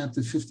Hanavi,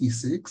 chapter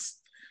 56,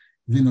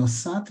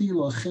 V'nosati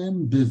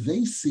lochem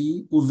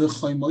bevesi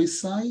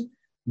uv'choimoisai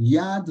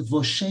yad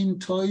v'shem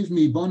toiv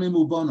mibonim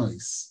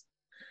ubonois.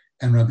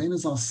 And Rabbeinu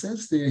Zal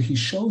says there, he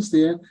shows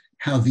there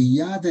how the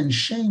yad and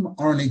shem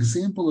are an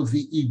example of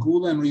the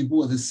igula and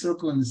ribua, the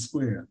circle and the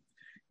square.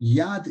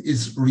 Yad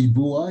is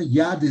ribua,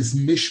 yad is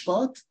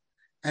mishpat,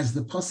 as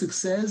the pasuk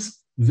says,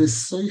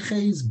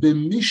 v'soiches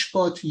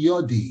b'mishpat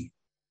yodi.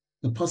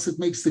 The pasuk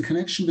makes the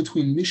connection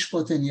between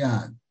mishpat and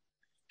yad.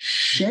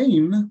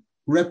 Shem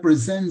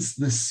represents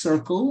the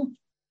circle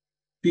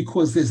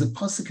because there's a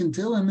pasuk in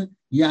Tehillim,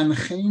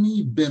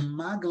 Yancheni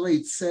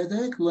b'maglei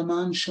tzedek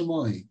leman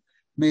shemoi.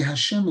 May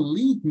Hashem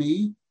lead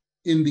me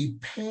in the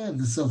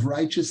paths of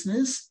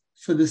righteousness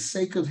for the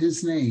sake of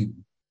His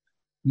name.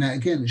 Now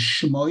again,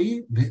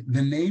 shemoi,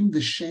 the name,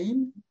 the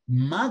shem,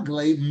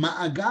 maglei,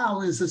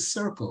 ma'agal is a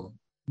circle.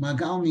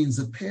 Magal means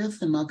a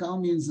path and magal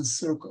means a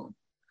circle.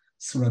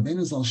 So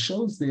Rabbeinu Zal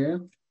shows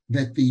there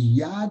that the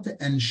yad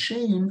and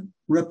shem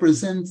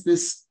represent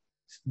this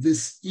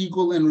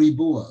eagle and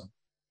ribua.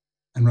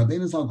 And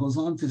Rabbeinu Zal goes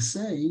on to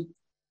say,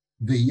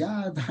 the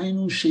yad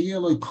hainu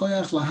sheyeloi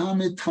koyach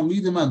lahamid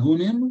talmidim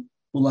agunim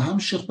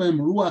u'lahamshich b'hem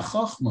ruach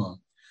chachma.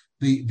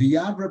 The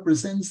yad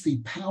represents the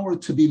power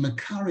to be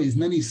makarev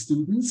many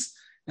students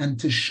and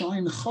to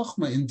shine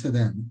chachma into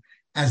them.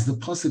 As the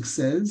pasuk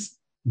says,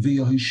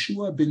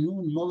 v'yohishua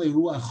benun mole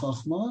ruach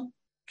chachma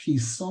ki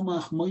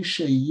somach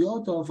Moshe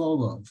yodav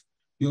olav.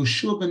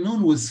 Yoshua ben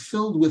Nun was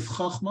filled with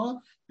chachma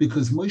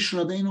because Moshe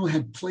Rabbeinu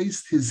had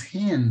placed his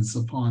hands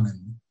upon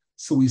him.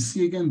 So we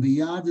see again the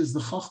yad is the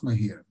chachma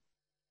here.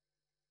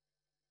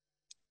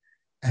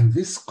 And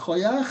this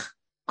koyach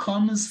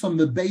comes from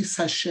the Beis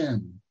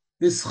Hashem,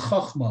 this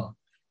chachma,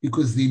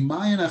 because the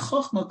Mayan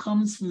chachma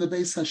comes from the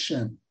Beis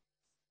Hashem.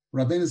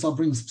 Rabbeinu Zal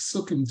brings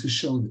psukim to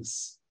show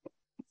this.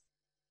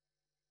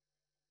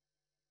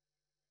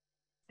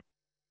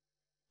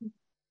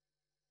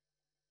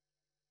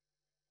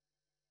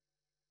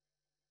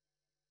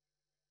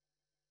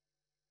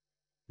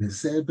 And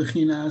that's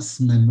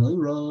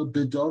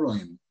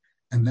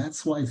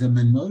why the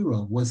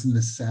menorah was in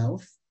the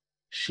south.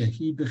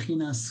 Shehi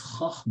bechinas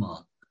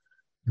chachma.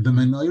 The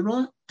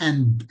menorah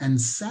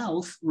and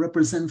south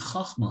represent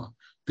chachma.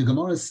 The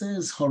Gemara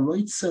says,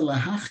 "Haroitze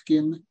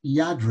lahachkin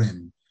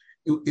yadrim."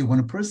 When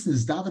a person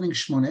is davening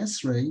Shmon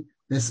Esrei,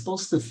 they're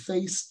supposed to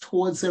face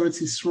towards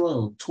Eretz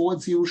Yisrael,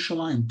 towards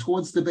Yerushalayim,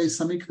 towards the Beis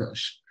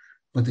Hamikdash.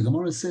 But the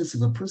Gemara says,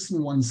 if a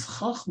person wants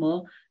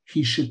chachma,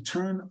 he should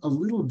turn a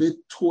little bit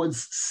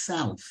towards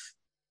south,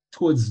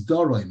 towards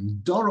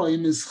Dorim.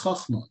 Dorim is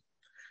chachma.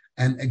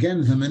 And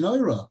again, the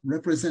menorah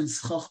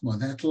represents chachma,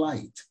 that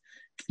light.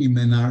 Ki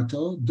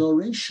menarto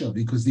doresha,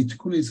 because the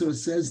Tikkun Yisrael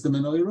says the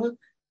menorah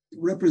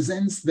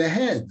represents the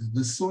head,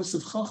 the source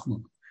of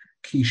chachma.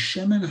 Ki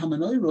shemen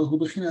ha-menorah hu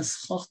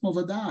bechinas chachma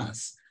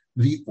v'das.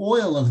 The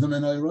oil of the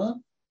menorah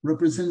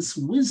represents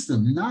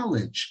wisdom,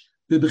 knowledge.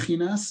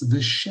 Bebechinas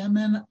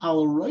v'shemen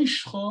al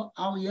roishcha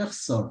al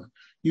yechsar.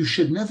 You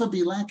should never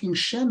be lacking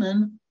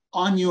shemen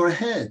on your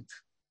head.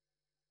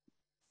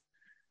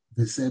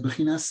 This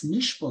bechinas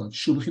mishpat,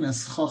 shu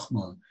bechinas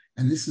chachma,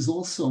 and this is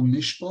also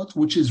mishpat,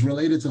 which is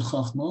related to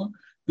chachma.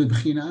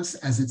 Bechinas,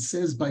 as it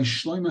says by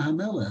Shlomo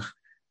HaMelech,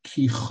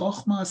 ki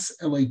chachmas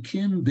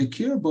elokim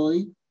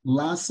bekirboy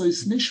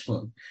lasos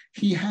mishpat.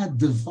 He had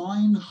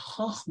divine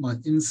chachma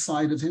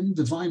inside of him,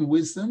 divine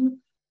wisdom,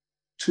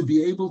 to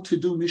be able to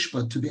do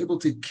mishpat, to be able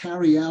to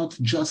carry out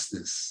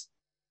justice.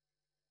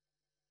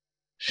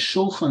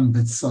 Shulchan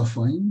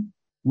b'tzafain,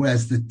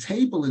 whereas the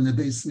table in the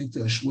Beis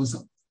Mikdash was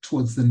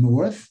towards the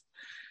north.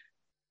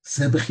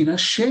 Zebechinas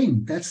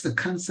shem, that's the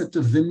concept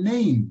of the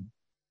name.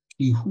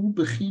 Ihu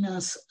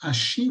bechinas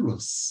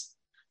ashirus,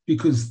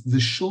 because the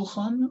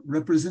shulchan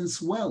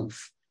represents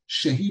wealth.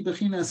 Shehi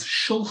bechinas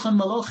shulchan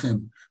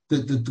malachim.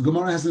 The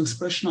Gemara has an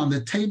expression on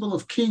the table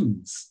of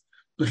kings.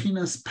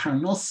 Bechinas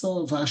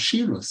parnosa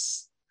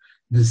v'ashirus.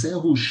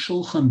 V'zehu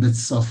shulchan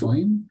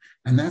b'tzafain,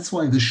 and that's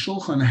why the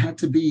shulchan had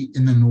to be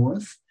in the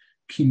north.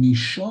 Ki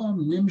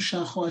misham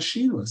nimshachu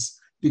ashirus,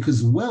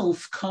 because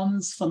wealth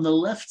comes from the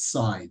left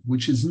side,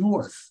 which is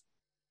north.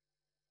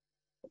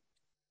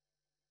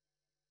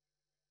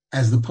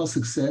 As the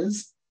pasuk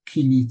says,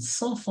 ki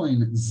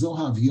mitzafain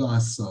zohav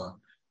yoasa,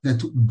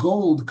 that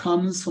gold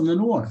comes from the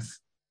north.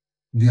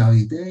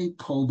 V'alidei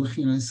kol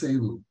b'chinas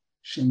elu,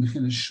 shem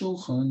b'chinas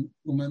shulchan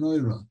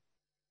u'menorah.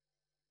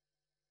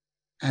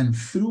 And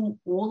through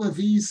all of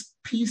these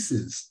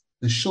pieces,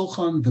 the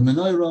shulchan, the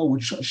menorah,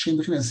 which shem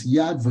b'chinas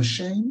yad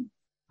v'shem,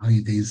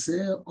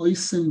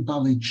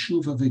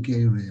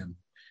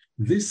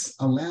 this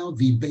allowed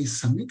the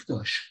Beis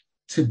Hamikdash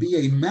to be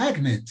a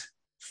magnet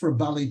for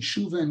Balei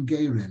Tshuva and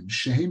Gerim,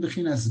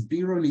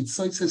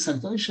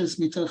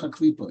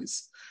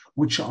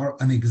 which are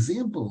an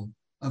example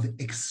of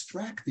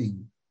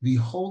extracting the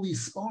holy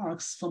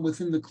sparks from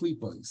within the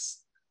klipos,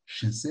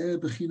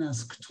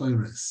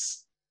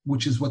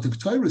 which is what the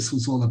Ktoiris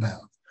was all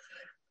about.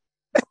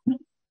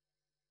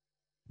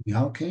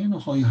 V'halkein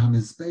hoy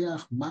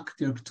hamizbeach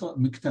makter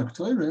miktar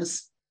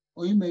ktoires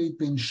oimed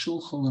ben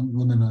shulchan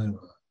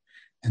lemenorah.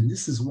 And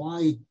this is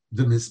why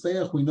the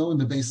Mizbeach, we know in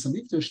the Beis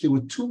Hamikdash, there were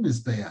two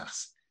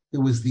Mizbeachs.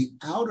 There was the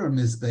outer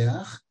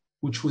Mizbeach,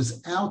 which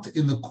was out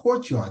in the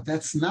courtyard.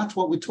 That's not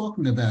what we're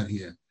talking about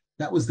here.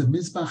 That was the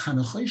Mizbach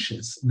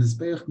Halakhos,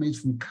 Mizbeach made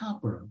from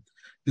copper.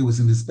 There was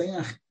a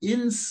Mizbeach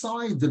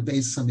inside the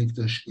Beis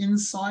Hamikdash,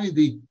 inside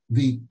the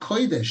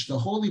Kodesh, the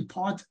holy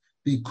part,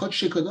 the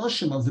Kodesh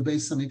Kodashim of the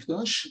Beis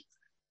Hamikdash.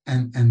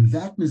 And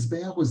that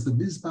Mizbeach was the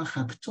Mizbach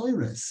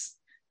HaKtoires.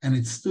 And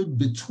it stood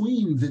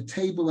between the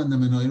table and the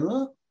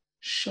menorah,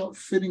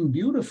 fitting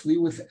beautifully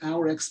with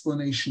our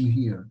explanation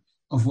here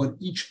of what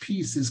each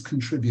piece is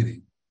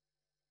contributing.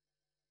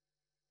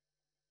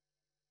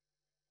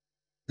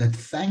 That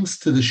thanks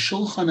to the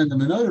shulchan and the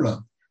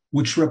menorah,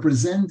 which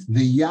represent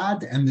the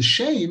yad and the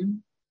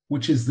shem,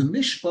 which is the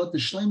mishpat, the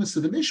shleimus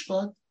of the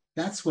mishpat,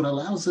 that's what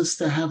allows us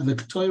to have the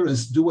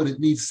ktoiras do what it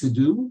needs to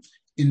do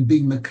in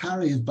being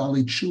makari of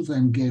bali tshuva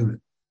and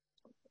gerim.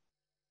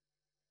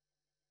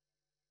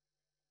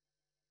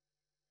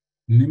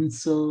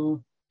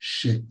 Nimtzo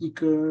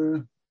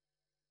she'ikar.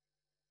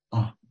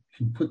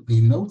 He put the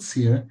notes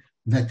here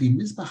that the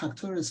Mizbach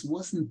HaKtoros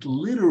wasn't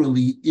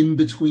literally in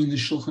between the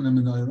Shulchan and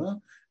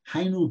Menorah.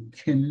 Hainu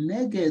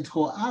keneged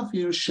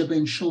ho'avir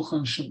sheben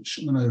Shulchan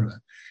Menorah.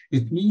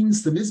 It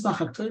means the Mizbach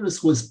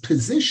HaKtoros was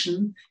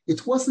positioned.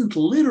 It wasn't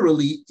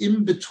literally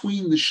in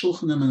between the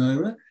Shulchan and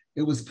Menorah.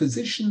 It was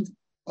positioned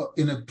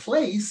in a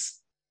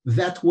place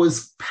that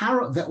was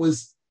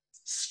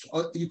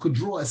you could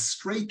draw a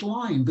straight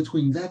line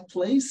between that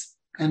place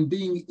and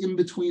being in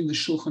between the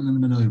Shulchan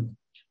and the Menorah.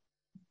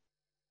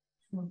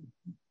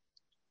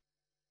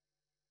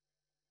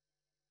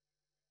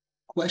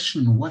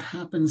 Question, what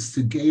happens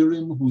to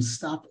Gerim who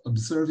stop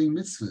observing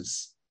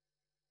mitzvahs?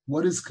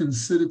 What is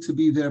considered to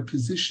be their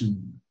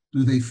position?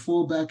 Do they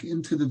fall back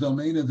into the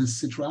domain of the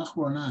Sitrach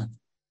or not?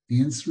 The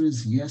answer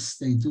is yes,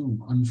 they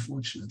do,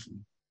 unfortunately.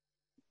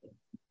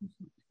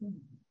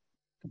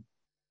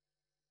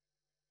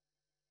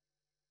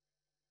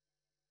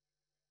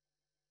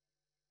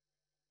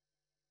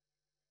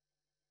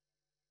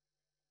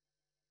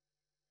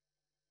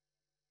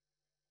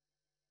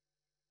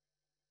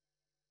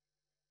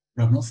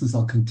 Rav Nosson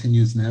Zal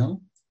continues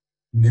now.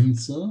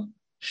 Nimtza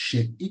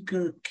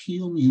she'ikar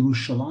kiyum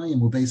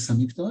Yerushalayim u'beis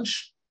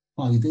hamikdash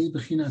ha'alidei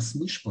b'chinas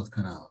mishpat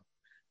kanal.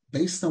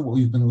 Based on what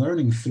we've been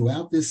learning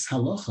throughout this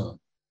halacha,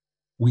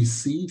 we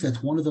see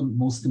that one of the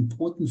most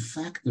important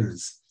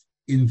factors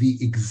in the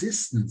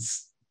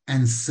existence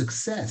and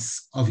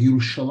success of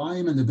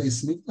Yerushalayim and the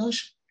Beis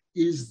Mikdash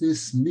is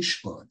this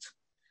mishpat.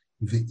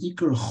 The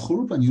ikar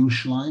churban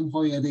Yerushalayim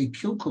ho'yadei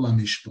kilkol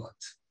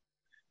mishpat.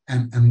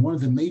 And one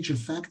of the major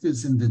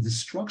factors in the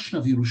destruction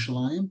of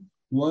Yerushalayim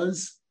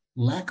was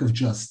lack of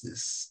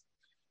justice.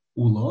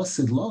 Ula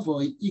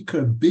sidlavoi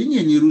ikar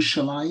binyan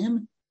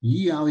Yerushalayim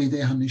yi al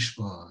yedei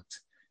hamishpat.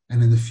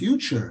 And in the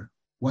future,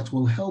 what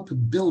will help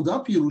build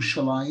up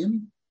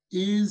Yerushalayim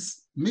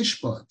is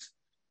mishpat.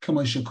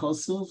 K'moshe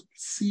kosov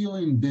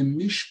tzion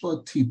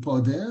b'mishpat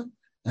tipodeh,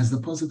 as the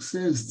pasuk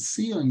says,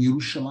 Tzion,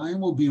 Yerushalayim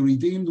will be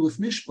redeemed with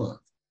mishpat.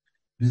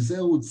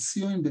 V'zeu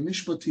tzion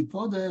b'mishpat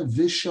tipodeh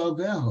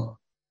v'shaveha.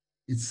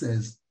 It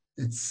says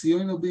that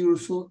Tzion will be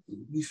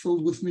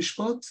filled with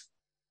mishpat,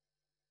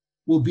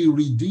 will be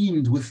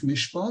redeemed with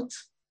mishpat,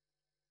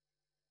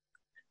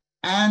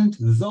 and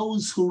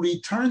those who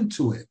return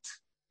to it.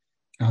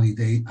 Because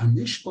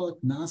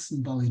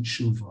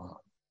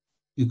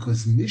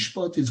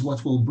mishpat is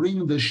what will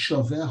bring the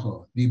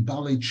shaveha, the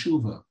balei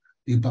tshuva,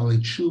 the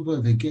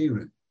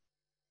gerim.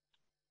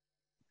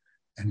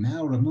 And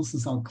now Rav Nosson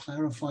Zal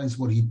clarifies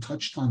what he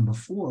touched on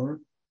before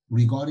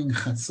regarding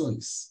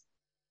chatzos.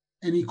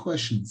 Any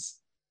questions?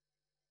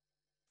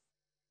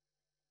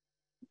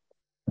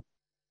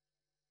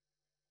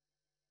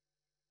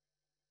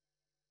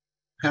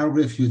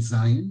 Paragraph Yud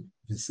Zayin.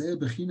 V'zeh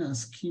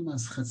bechinas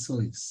kimas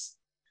chatzois.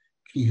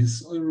 Ki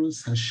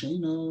hisoirus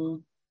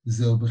hashena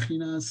zeh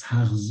bechinas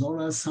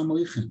hachzoras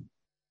hamoichin.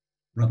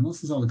 Rav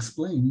Nosson Zal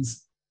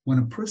explains, when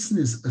a person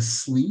is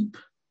asleep,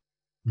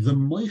 the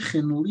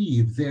moichin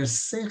leave, their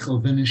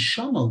seichel, the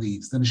neshama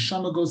leaves. The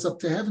neshama goes up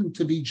to heaven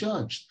to be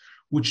judged,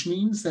 which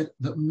means that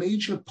the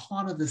major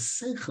part of the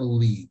seichel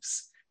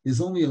leaves.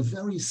 There's only a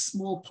very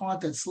small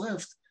part that's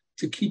left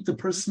to keep the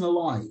person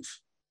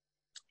alive.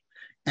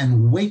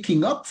 And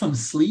waking up from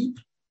sleep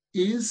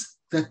is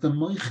that the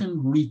moichin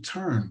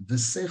return, the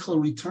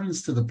seichel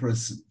returns to the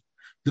person.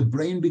 The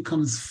brain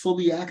becomes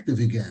fully active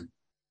again.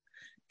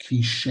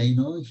 Ki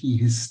sheina hi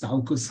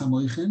histalkos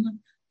hamoichin,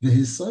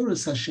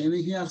 v'hisoirus hashena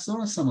hi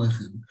achzoras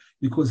hamoichin.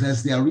 Because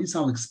as the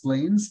Arizal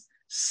explains,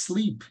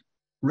 sleep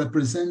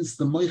represents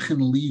the moichin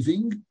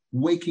leaving,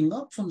 waking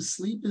up from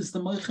sleep is the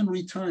moichin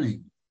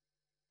returning.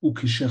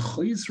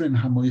 Ukishechoizren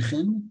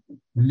hamoichin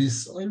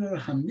nisoiler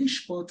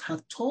hamishpat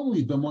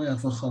hatoli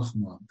b'moyach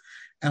v'chachma.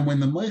 And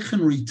when the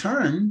moichin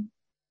return,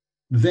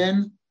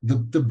 then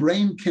the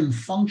brain can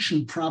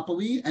function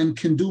properly and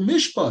can do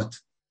mishpat,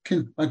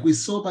 like we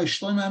saw by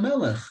Shlomo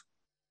HaMelech.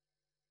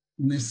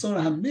 There's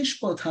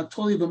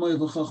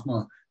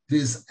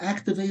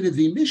activated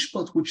the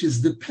mishpat, which is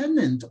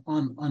dependent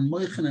on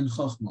moichin and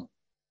chachma.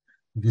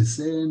 And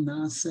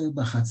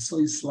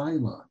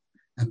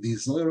the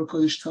Zohar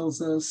Kodesh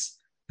tells us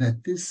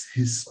that this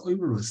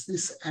hisoirus,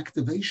 this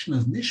activation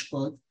of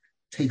mishpat,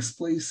 takes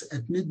place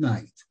at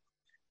midnight.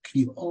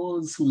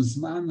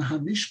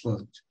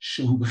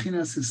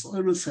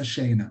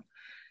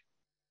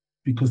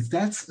 Because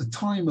that's a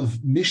time of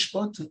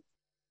mishpat,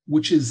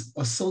 which is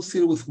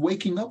associated with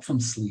waking up from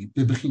sleep.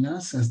 As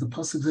the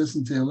pasuk says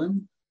in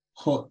Tehillim,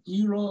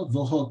 ha'ira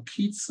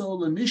v'ha'kitza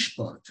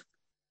le'mishpat.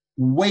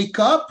 Wake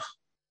up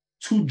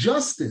to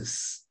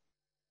justice.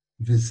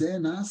 And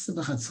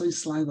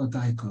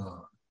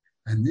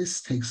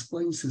this takes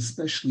place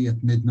especially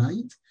at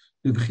midnight.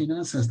 As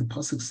the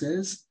pasuk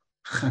says,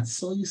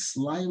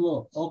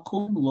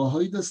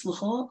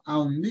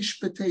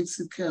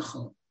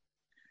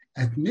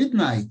 at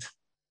midnight,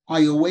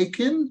 I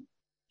awaken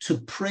to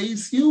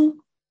praise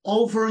you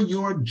over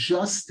your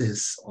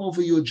justice,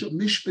 over your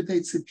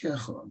mishpatei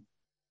tzidkecha.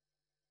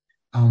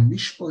 Al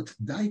mishpat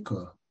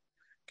daika,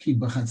 ki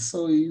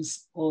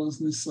b'chatzois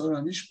oz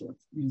nisora mishpat,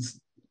 means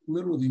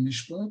literally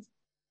mishpat,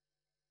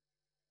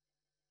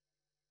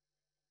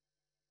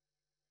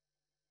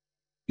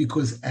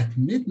 because at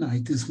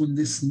midnight is when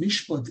this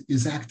mishpat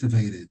is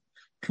activated.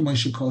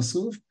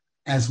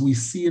 As we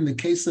see in the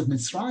case of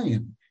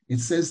Mitzrayim, it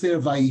says there,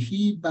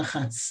 Vayhi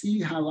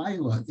b'chatzi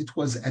halayla. It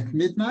was at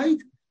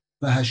midnight.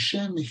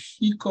 V'Hashem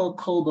hiko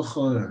kol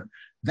b'chor.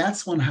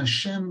 That's when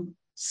Hashem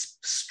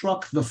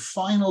struck the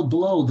final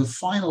blow, the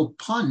final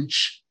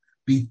punch,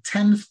 the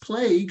 10th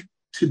plague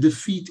to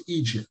defeat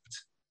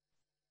Egypt.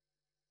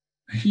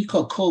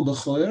 Hiko kol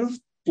b'chor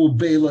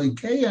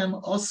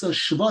u'beiloikeim osa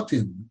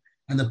shvatim.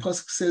 And the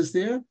pasuk says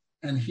there,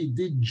 and he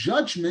did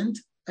judgment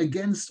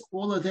against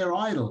all of their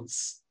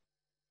idols.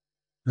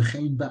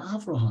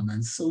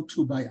 And so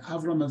too by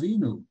Avram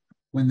Avinu,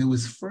 when there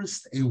was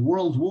first a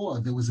world war,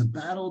 there was a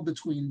battle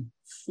between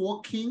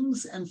 4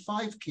 kings and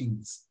 5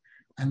 kings.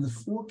 And the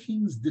 4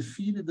 kings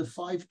defeated the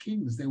 5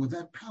 kings. They were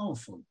that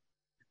powerful.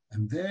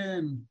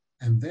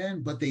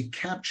 But they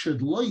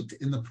captured Lot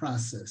in the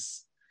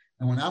process.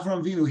 And when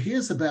Avram Avinu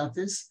hears about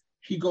this,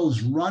 he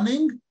goes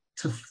running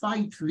to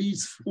fight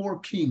these 4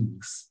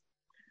 kings.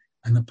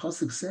 And the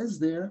pasuk says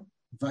there,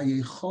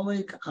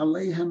 Vayecholek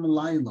aleihem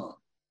laila.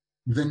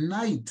 The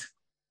night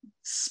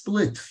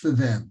split for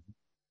them.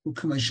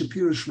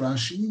 Shapirish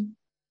Rashi,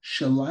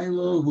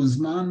 Shalayla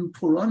Huzman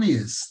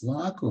Puranius,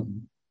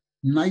 La'akum.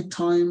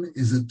 Nighttime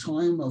is a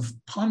time of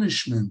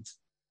punishment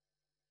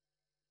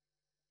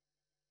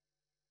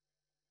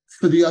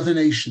for the other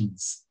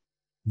nations.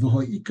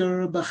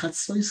 V'ho'ikar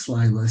b'chatzois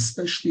laila,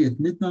 especially at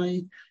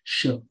midnight,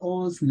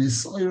 she'oz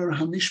nisoyer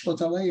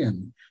hamishpat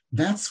aleim.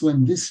 That's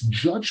when this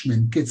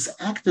judgment gets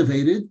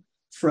activated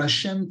for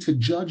Hashem to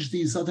judge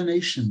these other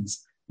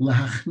nations.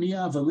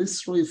 Lahachnia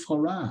v'lisroi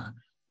fora,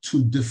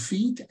 to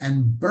defeat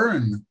and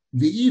burn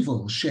the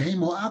evil,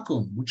 shehem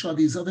ho'akum, which are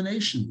these other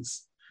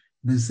nations.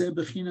 V'zeh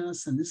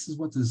bechinas, and this is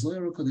what the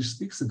Zohar Kodesh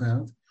speaks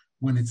about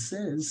when it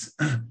says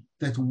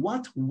that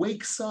what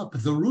wakes up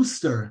the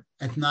rooster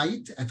at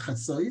night, at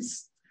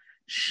Chatzois,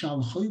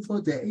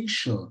 shalchoivo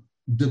de'esho,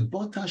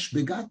 debotash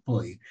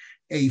begatpoi,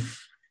 a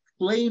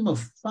flame of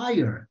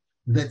fire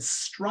that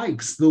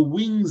strikes the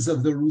wings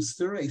of the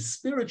rooster, a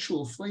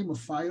spiritual flame of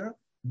fire,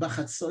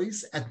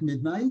 b'chatzois, at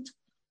midnight,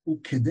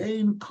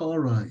 ukedein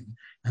korai,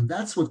 and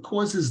that's what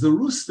causes the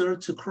rooster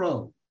to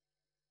crow.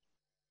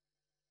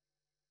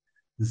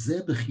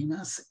 Zeh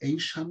bechinas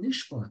eish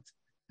hamishpat.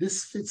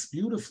 This fits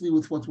beautifully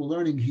with what we're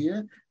learning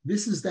here.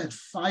 This is that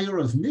fire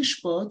of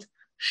mishpat,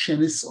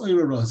 shenis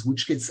oireros,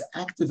 which gets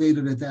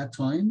activated at that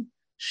time,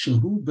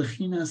 shehu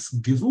bechinas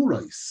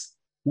gevurais,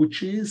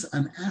 which is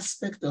an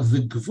aspect of the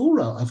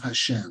gevura of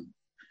Hashem,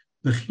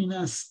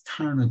 bechinas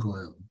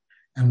tarnagoel.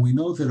 And we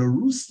know that a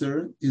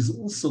rooster is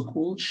also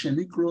called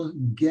shenikro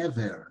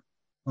gever.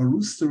 A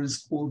rooster is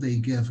called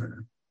a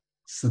gever.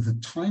 So the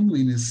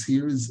timeliness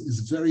here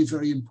is very,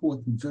 very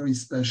important, very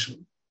special.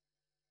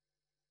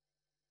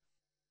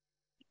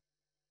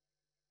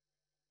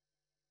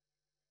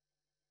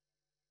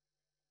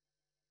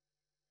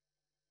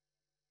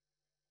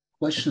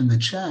 Question in the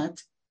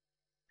chat,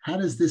 how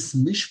does this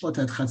mishpat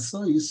at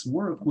Chatzois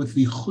work with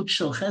the chut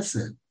shel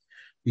chesed?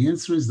 The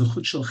answer is the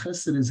chut shel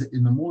chesed is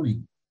in the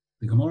morning.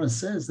 The Gemara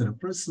says that a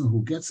person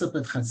who gets up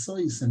at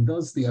Chatzois and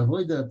does the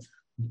avodah,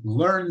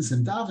 learns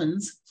and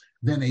davens,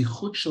 then a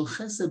chut shel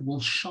chesed will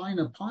shine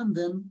upon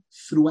them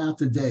throughout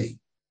the day.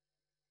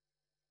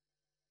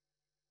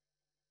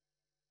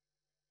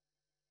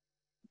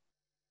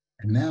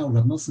 And now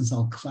Rav Nosson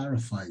Zal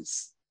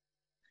clarifies.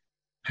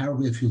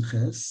 Paragraph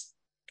Yudches.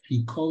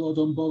 He called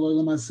on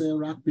Bolo Lamazeh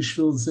Rak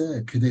Bishvil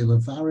Zeh, Kede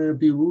Levarer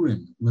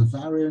Birurim,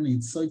 Levarer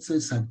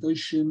Nitzoitzes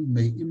Hakdoshim,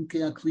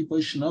 Me'imke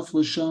Aklipoy Shenof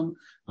Lasham,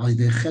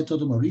 Alidei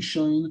Chetod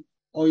Marishon,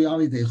 Oy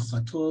Alidei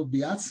Chatov,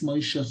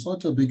 Biatzmoy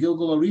Shechoto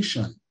Begilgol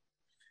Arishon.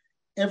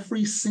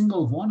 Every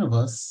single one of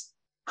us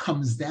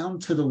comes down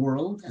to the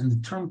world, and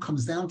the term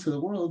comes down to the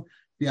world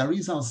The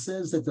Arizal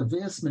says that the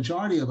vast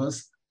majority of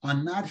us are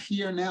not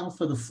here now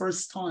for the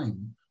first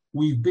time.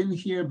 We've been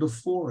here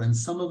before, and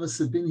some of us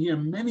have been here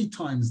many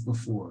times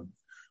before.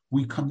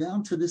 We come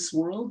down to this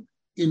world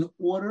in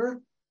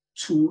order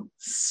to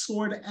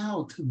sort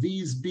out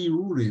these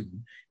birurim,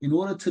 in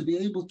order to be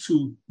able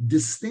to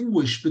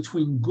distinguish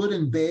between good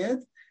and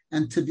bad,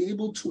 and to be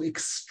able to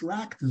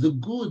extract the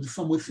good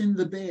from within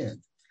the bad.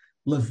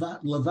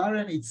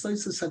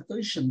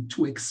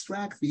 To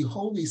extract the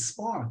holy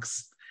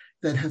sparks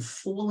that have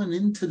fallen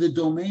into the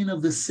domain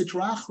of the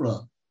Sitra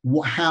Achra.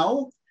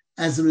 How?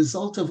 As a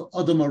result of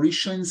Adam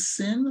Arishan's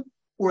sin,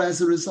 or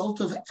as a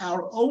result of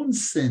our own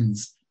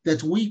sins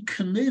that we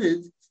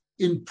committed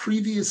in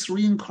previous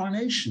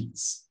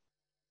reincarnations.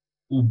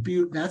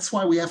 That's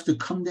why we have to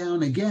come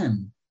down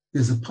again.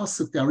 There's a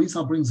pasuk, the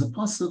Arizal brings a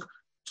pasuk,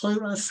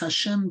 Toras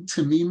Hashem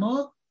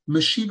Temima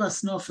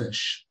Meshivas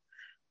Nofesh.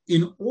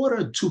 In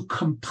order to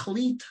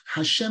complete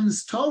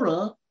Hashem's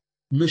Torah,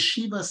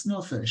 Meshivas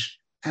Nofesh,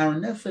 our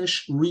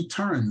nefesh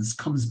returns,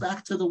 comes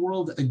back to the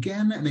world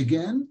again and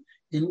again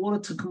in order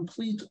to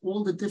complete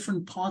all the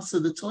different parts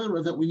of the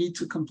Torah that we need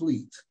to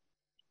complete.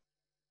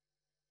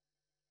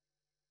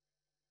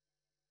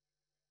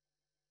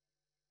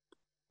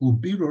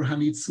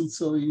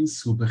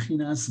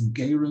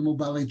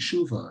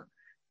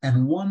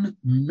 And one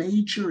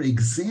major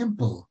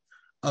example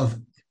of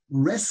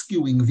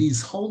rescuing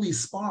these holy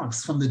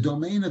sparks from the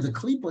domain of the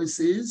klipos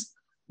is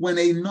when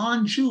a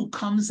non-Jew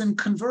comes and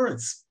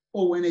converts,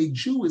 or when a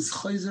Jew is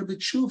chayzer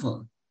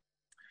b'tshuva.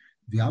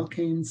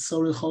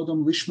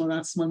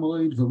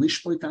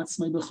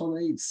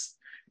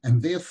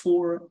 And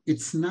therefore,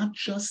 it's not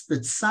just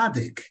that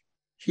tzaddik.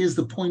 Here's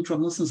the point Rav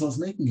Nosson was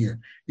making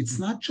here. It's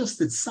not just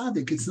that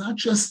tzaddik. It's not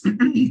just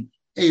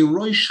a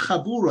rosh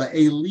chabura,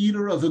 a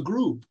leader of a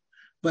group,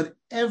 but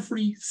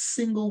every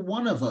single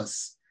one of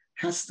us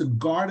has to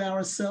guard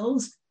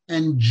ourselves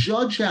and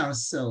judge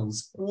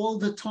ourselves all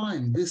the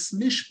time. This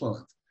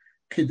mishpat,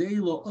 in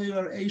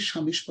order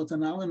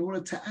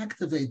to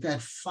activate that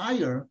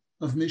fire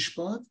of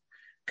mishpat,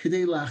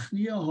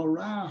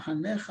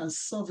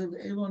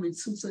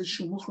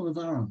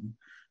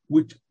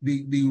 which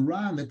the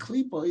ra and the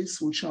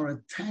klipos, which are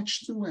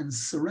attached to and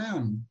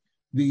surround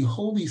the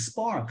holy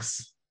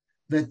sparks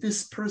that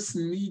this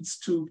person needs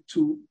to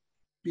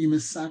be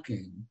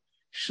misaking.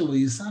 So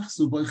that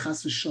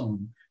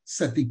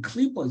the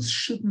klipos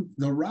shouldn't,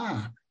 the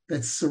ra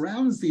that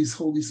surrounds these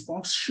holy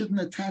sparks shouldn't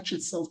attach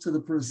itself to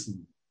the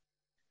person.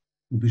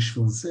 And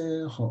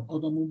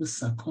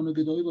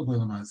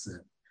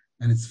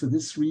it's for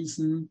this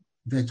reason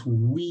that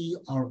we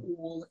are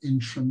all in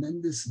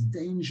tremendous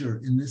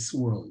danger in this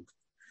world.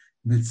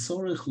 And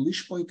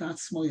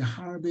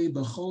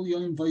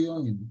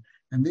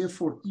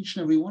therefore, each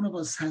and every one of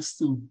us has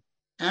to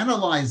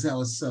analyze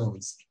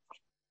ourselves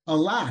a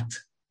lot,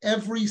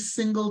 every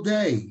single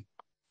day.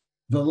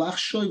 And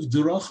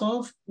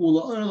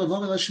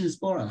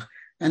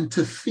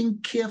to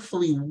think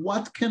carefully,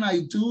 what can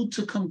I do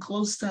to come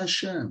close to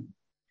Hashem?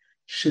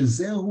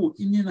 Shezehu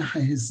inyan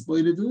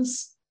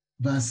ha'hizboidus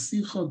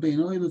v'asicha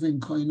beinoi levin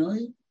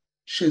koinoi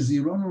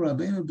shezironu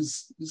rabbeinu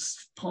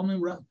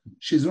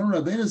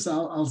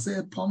al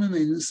zeh pomim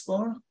ein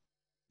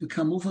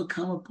v'kamuva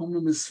kama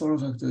pomim misfor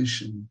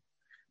v'akdoshim.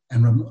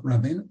 And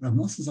Rav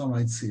Nosson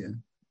writes here,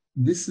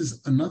 this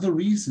is another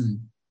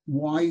reason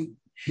why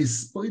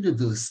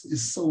Hispoidus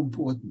is so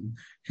important.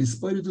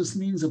 Hispoidus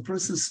means a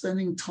person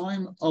spending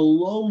time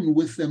alone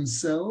with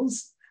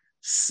themselves,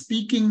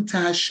 speaking to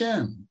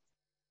Hashem.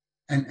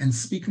 And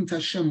speaking to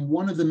Hashem,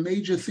 one of the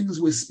major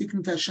things we're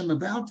speaking to Hashem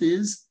about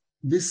is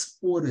this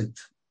audit,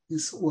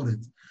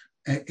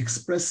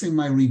 expressing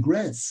my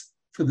regrets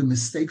for the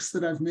mistakes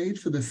that I've made,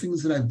 for the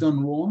things that I've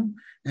done wrong,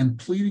 and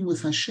pleading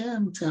with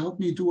Hashem to help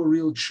me do a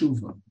real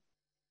tshuva.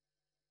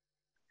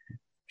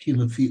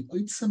 Because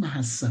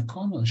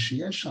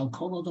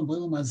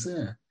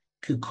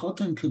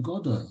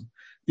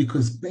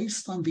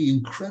based on the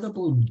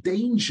incredible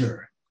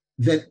danger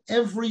that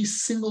every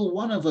single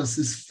one of us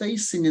is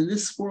facing in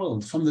this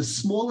world, from the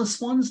smallest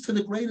ones to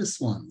the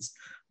greatest ones,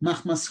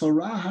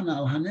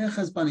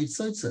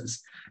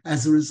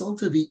 as a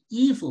result of the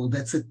evil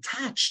that's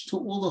attached to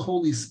all the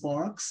holy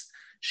sparks,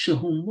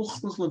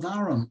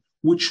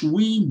 which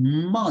we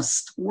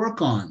must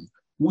work on.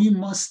 We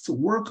must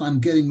work on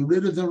getting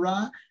rid of the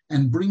Ra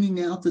and bringing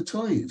out the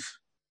Toiv.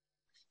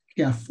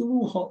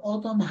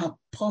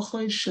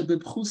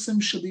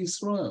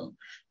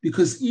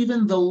 Because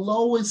even the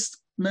lowest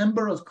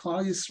member of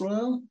Klal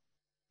Yisrael,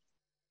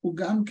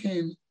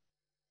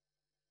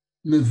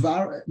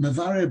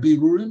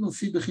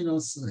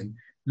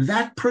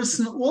 that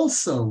person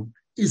also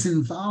is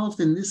involved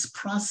in this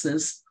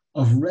process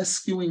of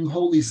rescuing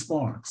holy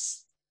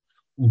sparks.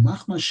 And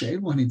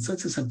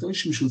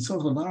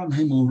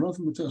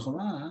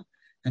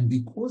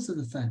because of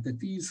the fact that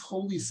these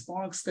holy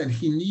sparks that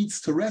he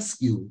needs to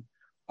rescue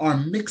are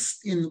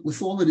mixed in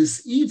with all of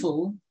this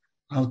evil,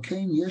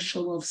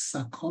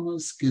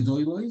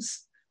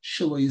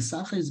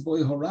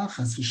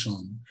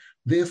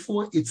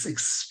 therefore it's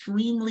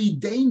extremely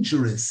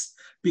dangerous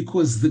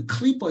because the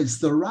klipos,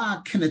 the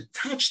ra, can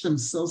attach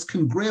themselves,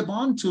 can grab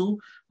onto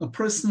a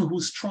person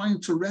who's trying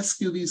to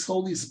rescue these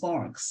holy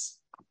sparks.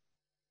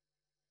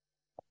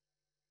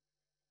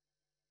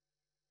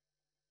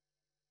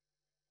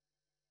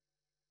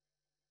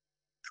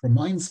 It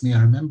reminds me,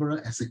 I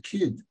remember as a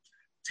kid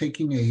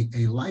taking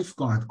a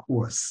lifeguard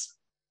course,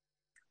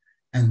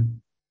 and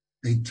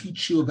they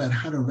teach you about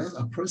how to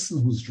a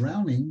person who's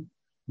drowning.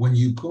 When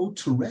you go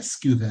to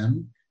rescue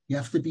them, you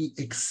have to be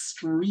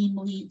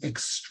extremely,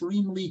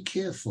 extremely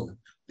careful.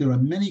 There are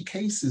many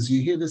cases,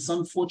 you hear this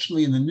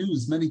unfortunately in the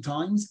news many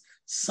times,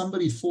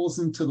 somebody falls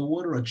into the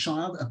water, a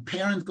child, a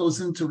parent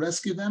goes in to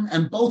rescue them,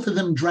 and both of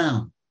them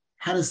drown.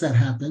 How does that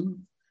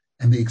happen?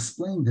 And they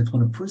explain that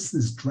when a person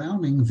is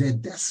drowning, they're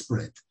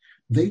desperate.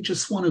 They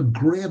just want to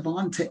grab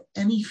onto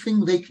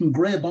anything they can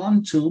grab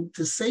onto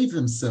to save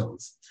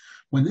themselves.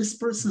 When this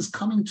person is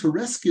coming to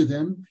rescue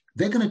them,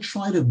 they're going to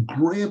try to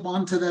grab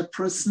onto that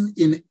person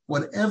in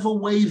whatever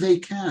way they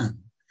can.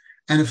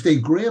 And if they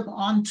grab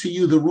onto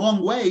you the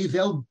wrong way,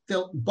 they'll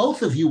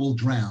both of you will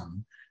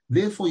drown.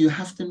 Therefore, you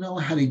have to know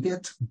how to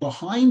get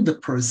behind the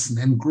person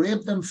and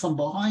grab them from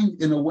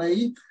behind in a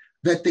way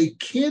that they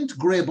can't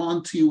grab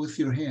onto you with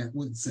your hand,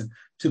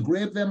 to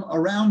grab them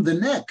around the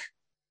neck,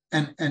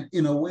 and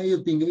in a way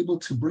of being able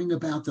to bring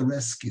about the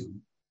rescue.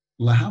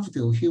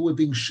 Lahavdil, here we're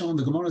being shown,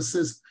 the Gemara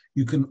says,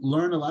 you can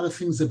learn a lot of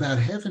things about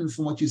heaven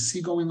from what you see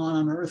going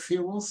on earth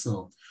here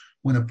also.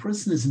 When a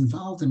person is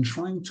involved in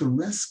trying to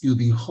rescue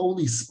the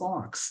holy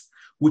sparks,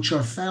 which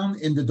are found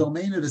in the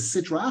domain of the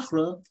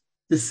Sitra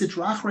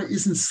Achra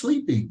isn't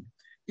sleeping.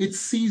 It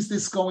sees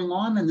this going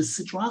on, and the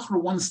Sitra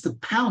Achra wants to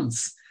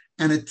pounce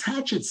and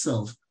attach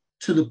itself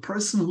to the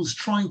person who's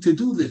trying to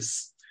do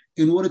this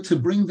in order to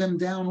bring them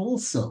down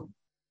also.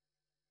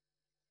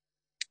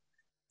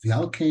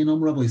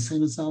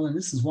 And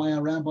this is why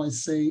our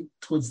rabbis say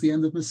towards the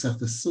end of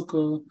Masechta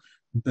Sukkah,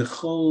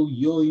 Bechol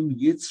Yoim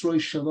Yitzroi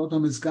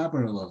Shalodam is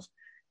Gaber Elav.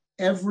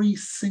 Every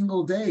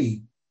single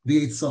day,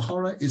 the Yetzer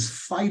Hara is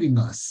fighting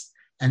us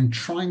and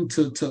trying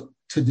to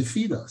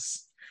defeat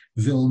us.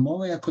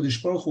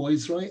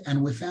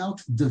 And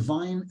without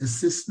divine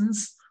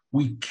assistance,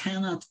 we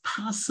cannot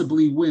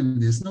possibly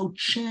win. There's no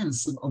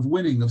chance of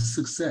winning, of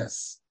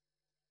success.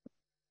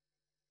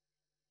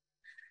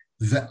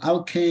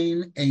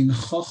 Ve'alkein ein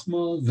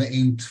chochma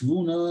ve'ein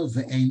tvuna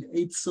ve'ein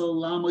eitzo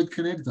lamoid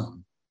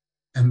kenegdam.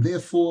 And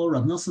therefore,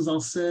 Rav Nosson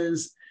Zal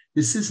says,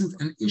 this isn't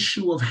an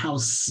issue of how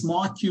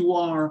smart you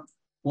are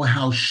or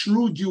how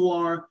shrewd you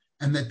are,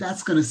 and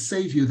that's going to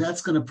save you,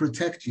 that's going to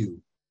protect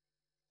you.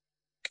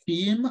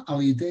 Kiyim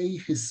alidei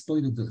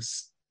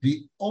hispoidus.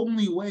 The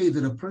only way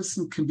that a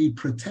person can be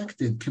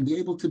protected, can be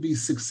able to be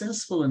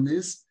successful in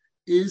this,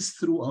 is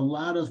through a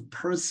lot of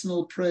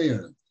personal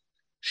prayer.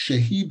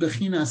 Shehi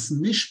bechinas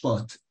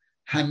mishpat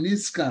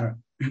hanizkar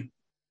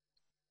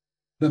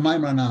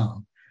b'maimar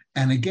now.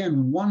 And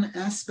again, one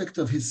aspect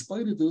of his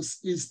spoidus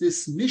is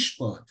this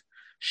mishpat,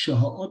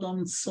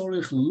 sheha'odam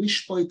tzorich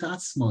lishpoit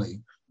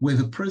atzmoi, where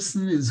the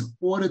person is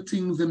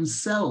auditing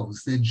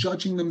themselves, they're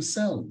judging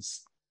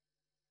themselves.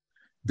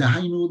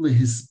 Dahainu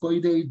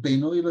lehispoide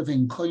beinoi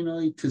levein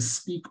koinoi, to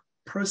speak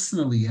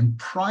personally and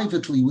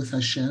privately with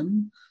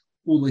Hashem,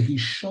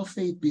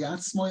 ulehishofet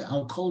biatzmoi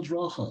al kol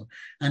dracha,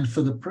 and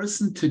for the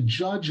person to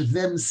judge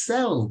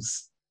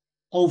themselves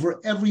over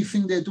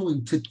everything they're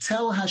doing, to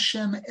tell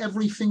Hashem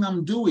everything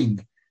I'm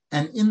doing,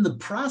 and in the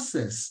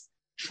process,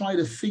 try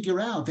to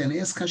figure out and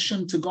ask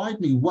Hashem to guide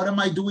me. What am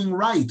I doing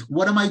right?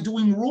 What am I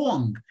doing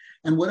wrong?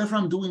 And whatever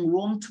I'm doing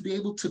wrong, to be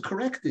able to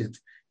correct it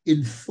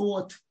in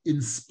thought,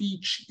 in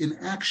speech, in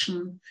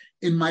action,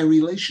 in my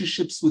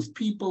relationships with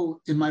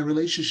people, in my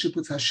relationship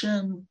with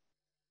Hashem.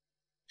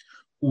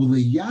 And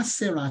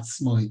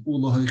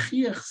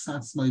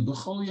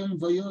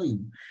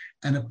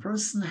a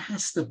person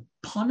has to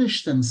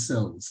punish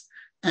themselves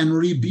and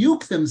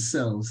rebuke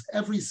themselves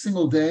every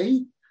single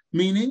day,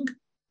 meaning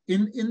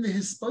in the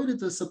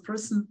Hispoidus, a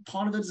person,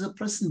 part of it is a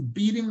person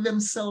beating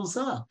themselves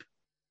up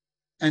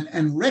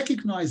and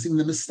recognizing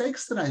the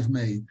mistakes that I've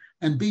made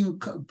and being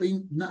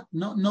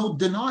no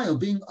denial,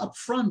 being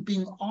upfront,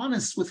 being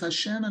honest with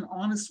Hashem and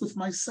honest with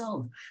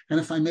myself. And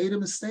if I made a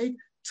mistake,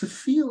 to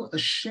feel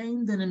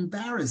ashamed and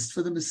embarrassed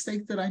for the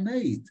mistake that I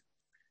made.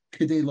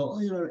 In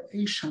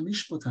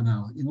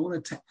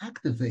order to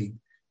activate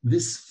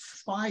this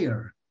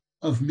fire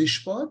of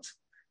mishpat,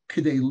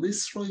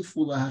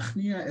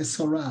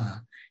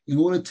 in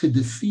order to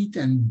defeat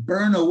and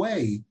burn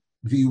away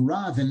the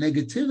ra, the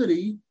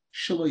negativity,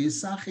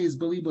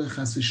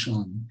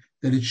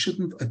 that it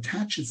shouldn't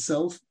attach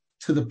itself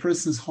to the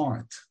person's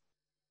heart.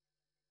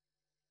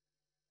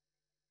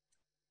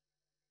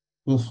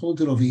 We'll hold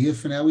it over here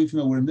for now, even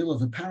though we're in the middle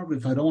of a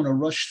paragraph. I don't want to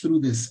rush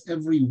through this.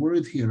 Every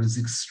word here is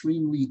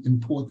extremely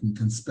important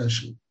and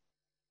special.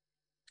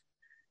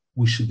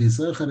 We should be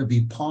zecher to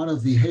be part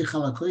of the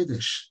Heichal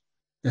HaKodesh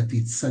that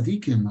the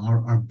tzaddikim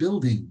are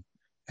building,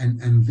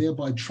 and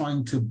thereby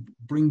trying to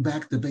bring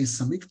back the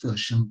Beis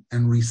HaMikdash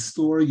and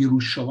restore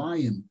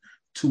Yerushalayim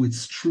to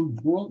its true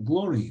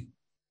glory.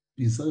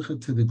 Be Zocha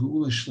to the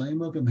Geula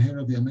Shlema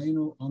b'mehera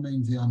b'yameinu.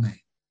 Amen v'amen.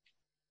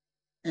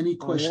 Any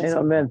questions?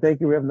 Amen.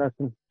 Thank you, Rev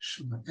Nassim.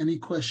 Sure. Any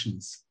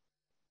questions?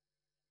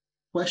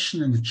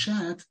 Question in the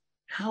chat: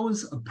 how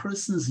is a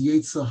person's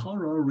Yetzer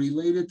Hara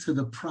related to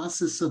the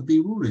process of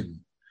Birurim?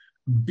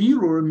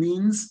 Birur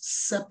means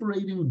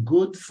separating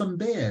good from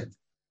bad.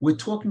 We're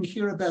talking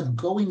here about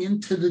going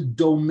into the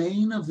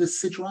domain of the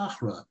Sitra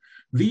Achra.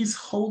 These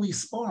holy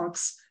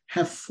sparks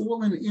have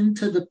fallen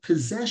into the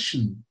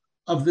possession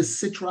of the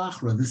Sitra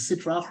Achra. The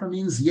Sitra Achra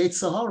means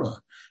Yetzer Hara.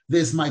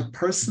 There's my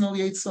personal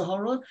Yetzer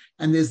Hara,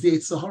 and there's the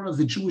Yetzer Hara of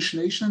the Jewish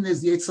nation, and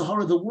there's the Yetzer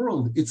Hara of the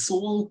world. It's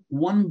all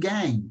one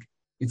gang.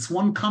 It's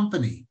one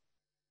company.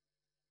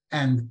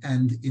 And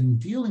in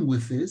dealing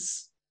with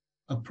this,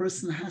 a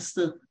person has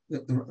to,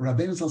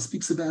 Rabbeinu Zal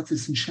speaks about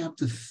this in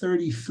chapter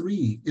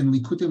 33 in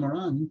Likutey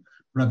Moharan.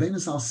 Rabbeinu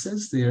Zal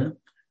says there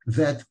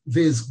that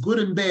there's good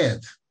and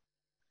bad.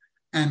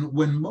 And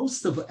when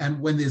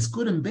there's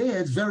good and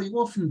bad, very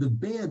often the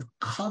bad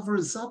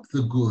covers up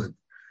the good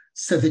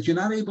so that you're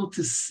not able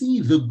to see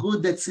the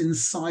good that's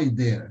inside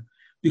there.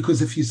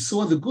 Because if you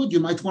saw the good, you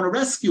might want to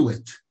rescue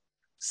it.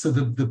 So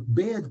the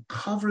bad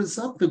covers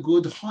up the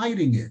good,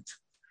 hiding it.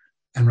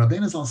 And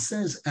Rabbeinu Zal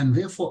says, and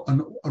therefore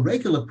a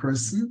regular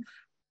person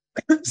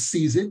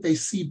sees it, they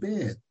see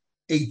bad.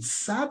 A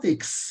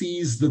tzaddik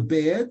sees the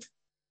bad,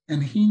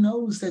 and he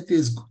knows that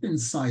there's good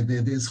inside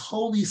there. There's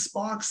holy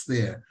sparks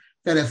there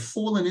that have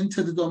fallen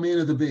into the domain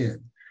of the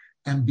bad.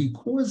 And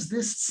because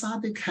this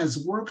tzaddik has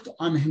worked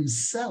on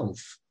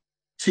himself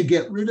to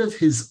get rid of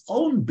his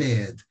own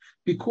bad,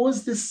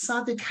 because this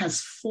tzaddik has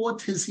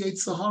fought his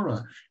Yetzer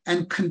Hara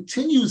and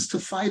continues to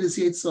fight his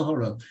Yetzer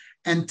Hara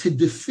and to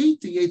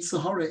defeat the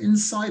Yetzer Hara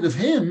inside of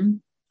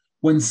him,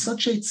 when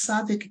such a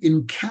tzaddik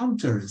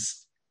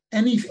encounters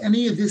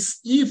any of this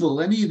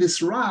evil, any of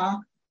this Ra,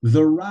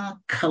 the Ra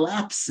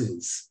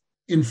collapses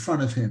in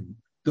front of him.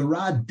 The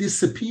Ra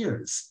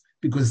disappears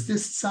because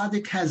this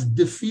tzaddik has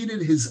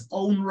defeated his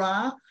own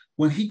Ra.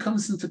 When he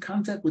comes into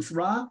contact with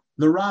Ra,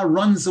 the Ra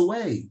runs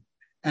away.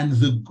 And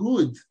the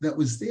good that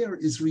was there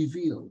is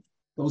revealed.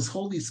 Those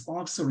holy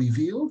sparks are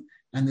revealed,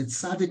 and the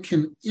tzaddik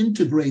can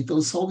integrate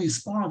those holy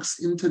sparks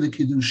into the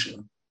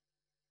Kedusha.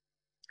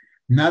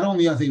 Not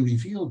only are they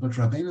revealed, but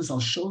Rabbeinu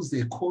Zal shows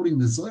there, quoting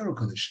the Zohar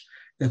Kodesh,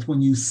 that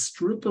when you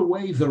strip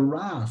away the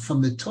Ra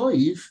from the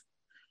Toiv,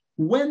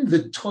 when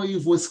the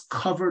Toiv was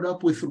covered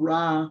up with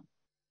Ra,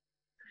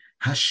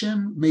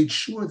 Hashem made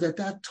sure that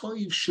that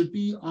Toiv should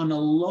be on a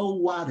low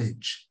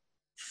wattage,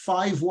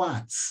 5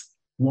 watts.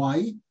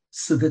 Why?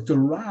 So that the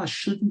Ra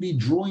shouldn't be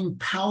drawing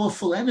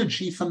powerful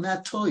energy from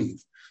that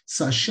Toiv.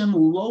 So Hashem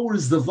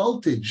lowers the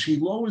voltage, he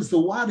lowers the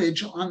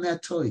wattage on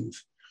that Toiv.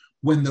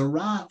 When the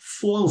Ra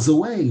falls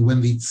away,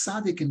 when the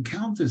tzaddik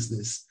encounters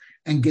this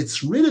and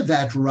gets rid of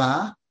that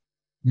Ra,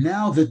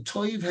 now the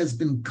Toiv has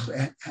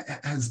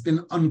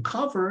been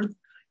uncovered,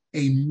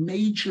 a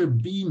major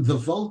beam, the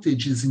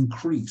voltage is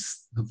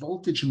increased. The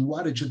voltage and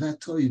wattage of that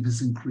Toiv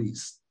is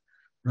increased.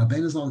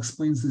 Rabbeinu Zal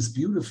explains this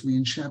beautifully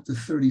in chapter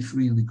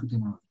 33 in Likutey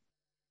Moharan.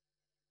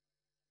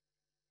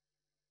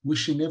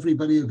 Wishing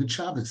everybody a good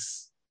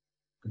Shabbos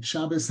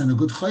and a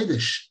good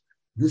Chodesh.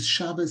 This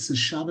Shabbos is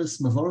Shabbos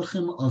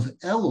Mavorchim of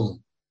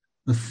Elul,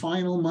 the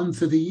final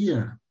month of the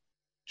year.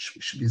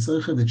 Should be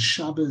Zocha that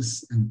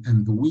Shabbos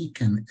and the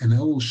week and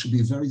Elul should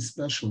be very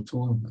special to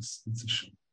all of us. It's a shame.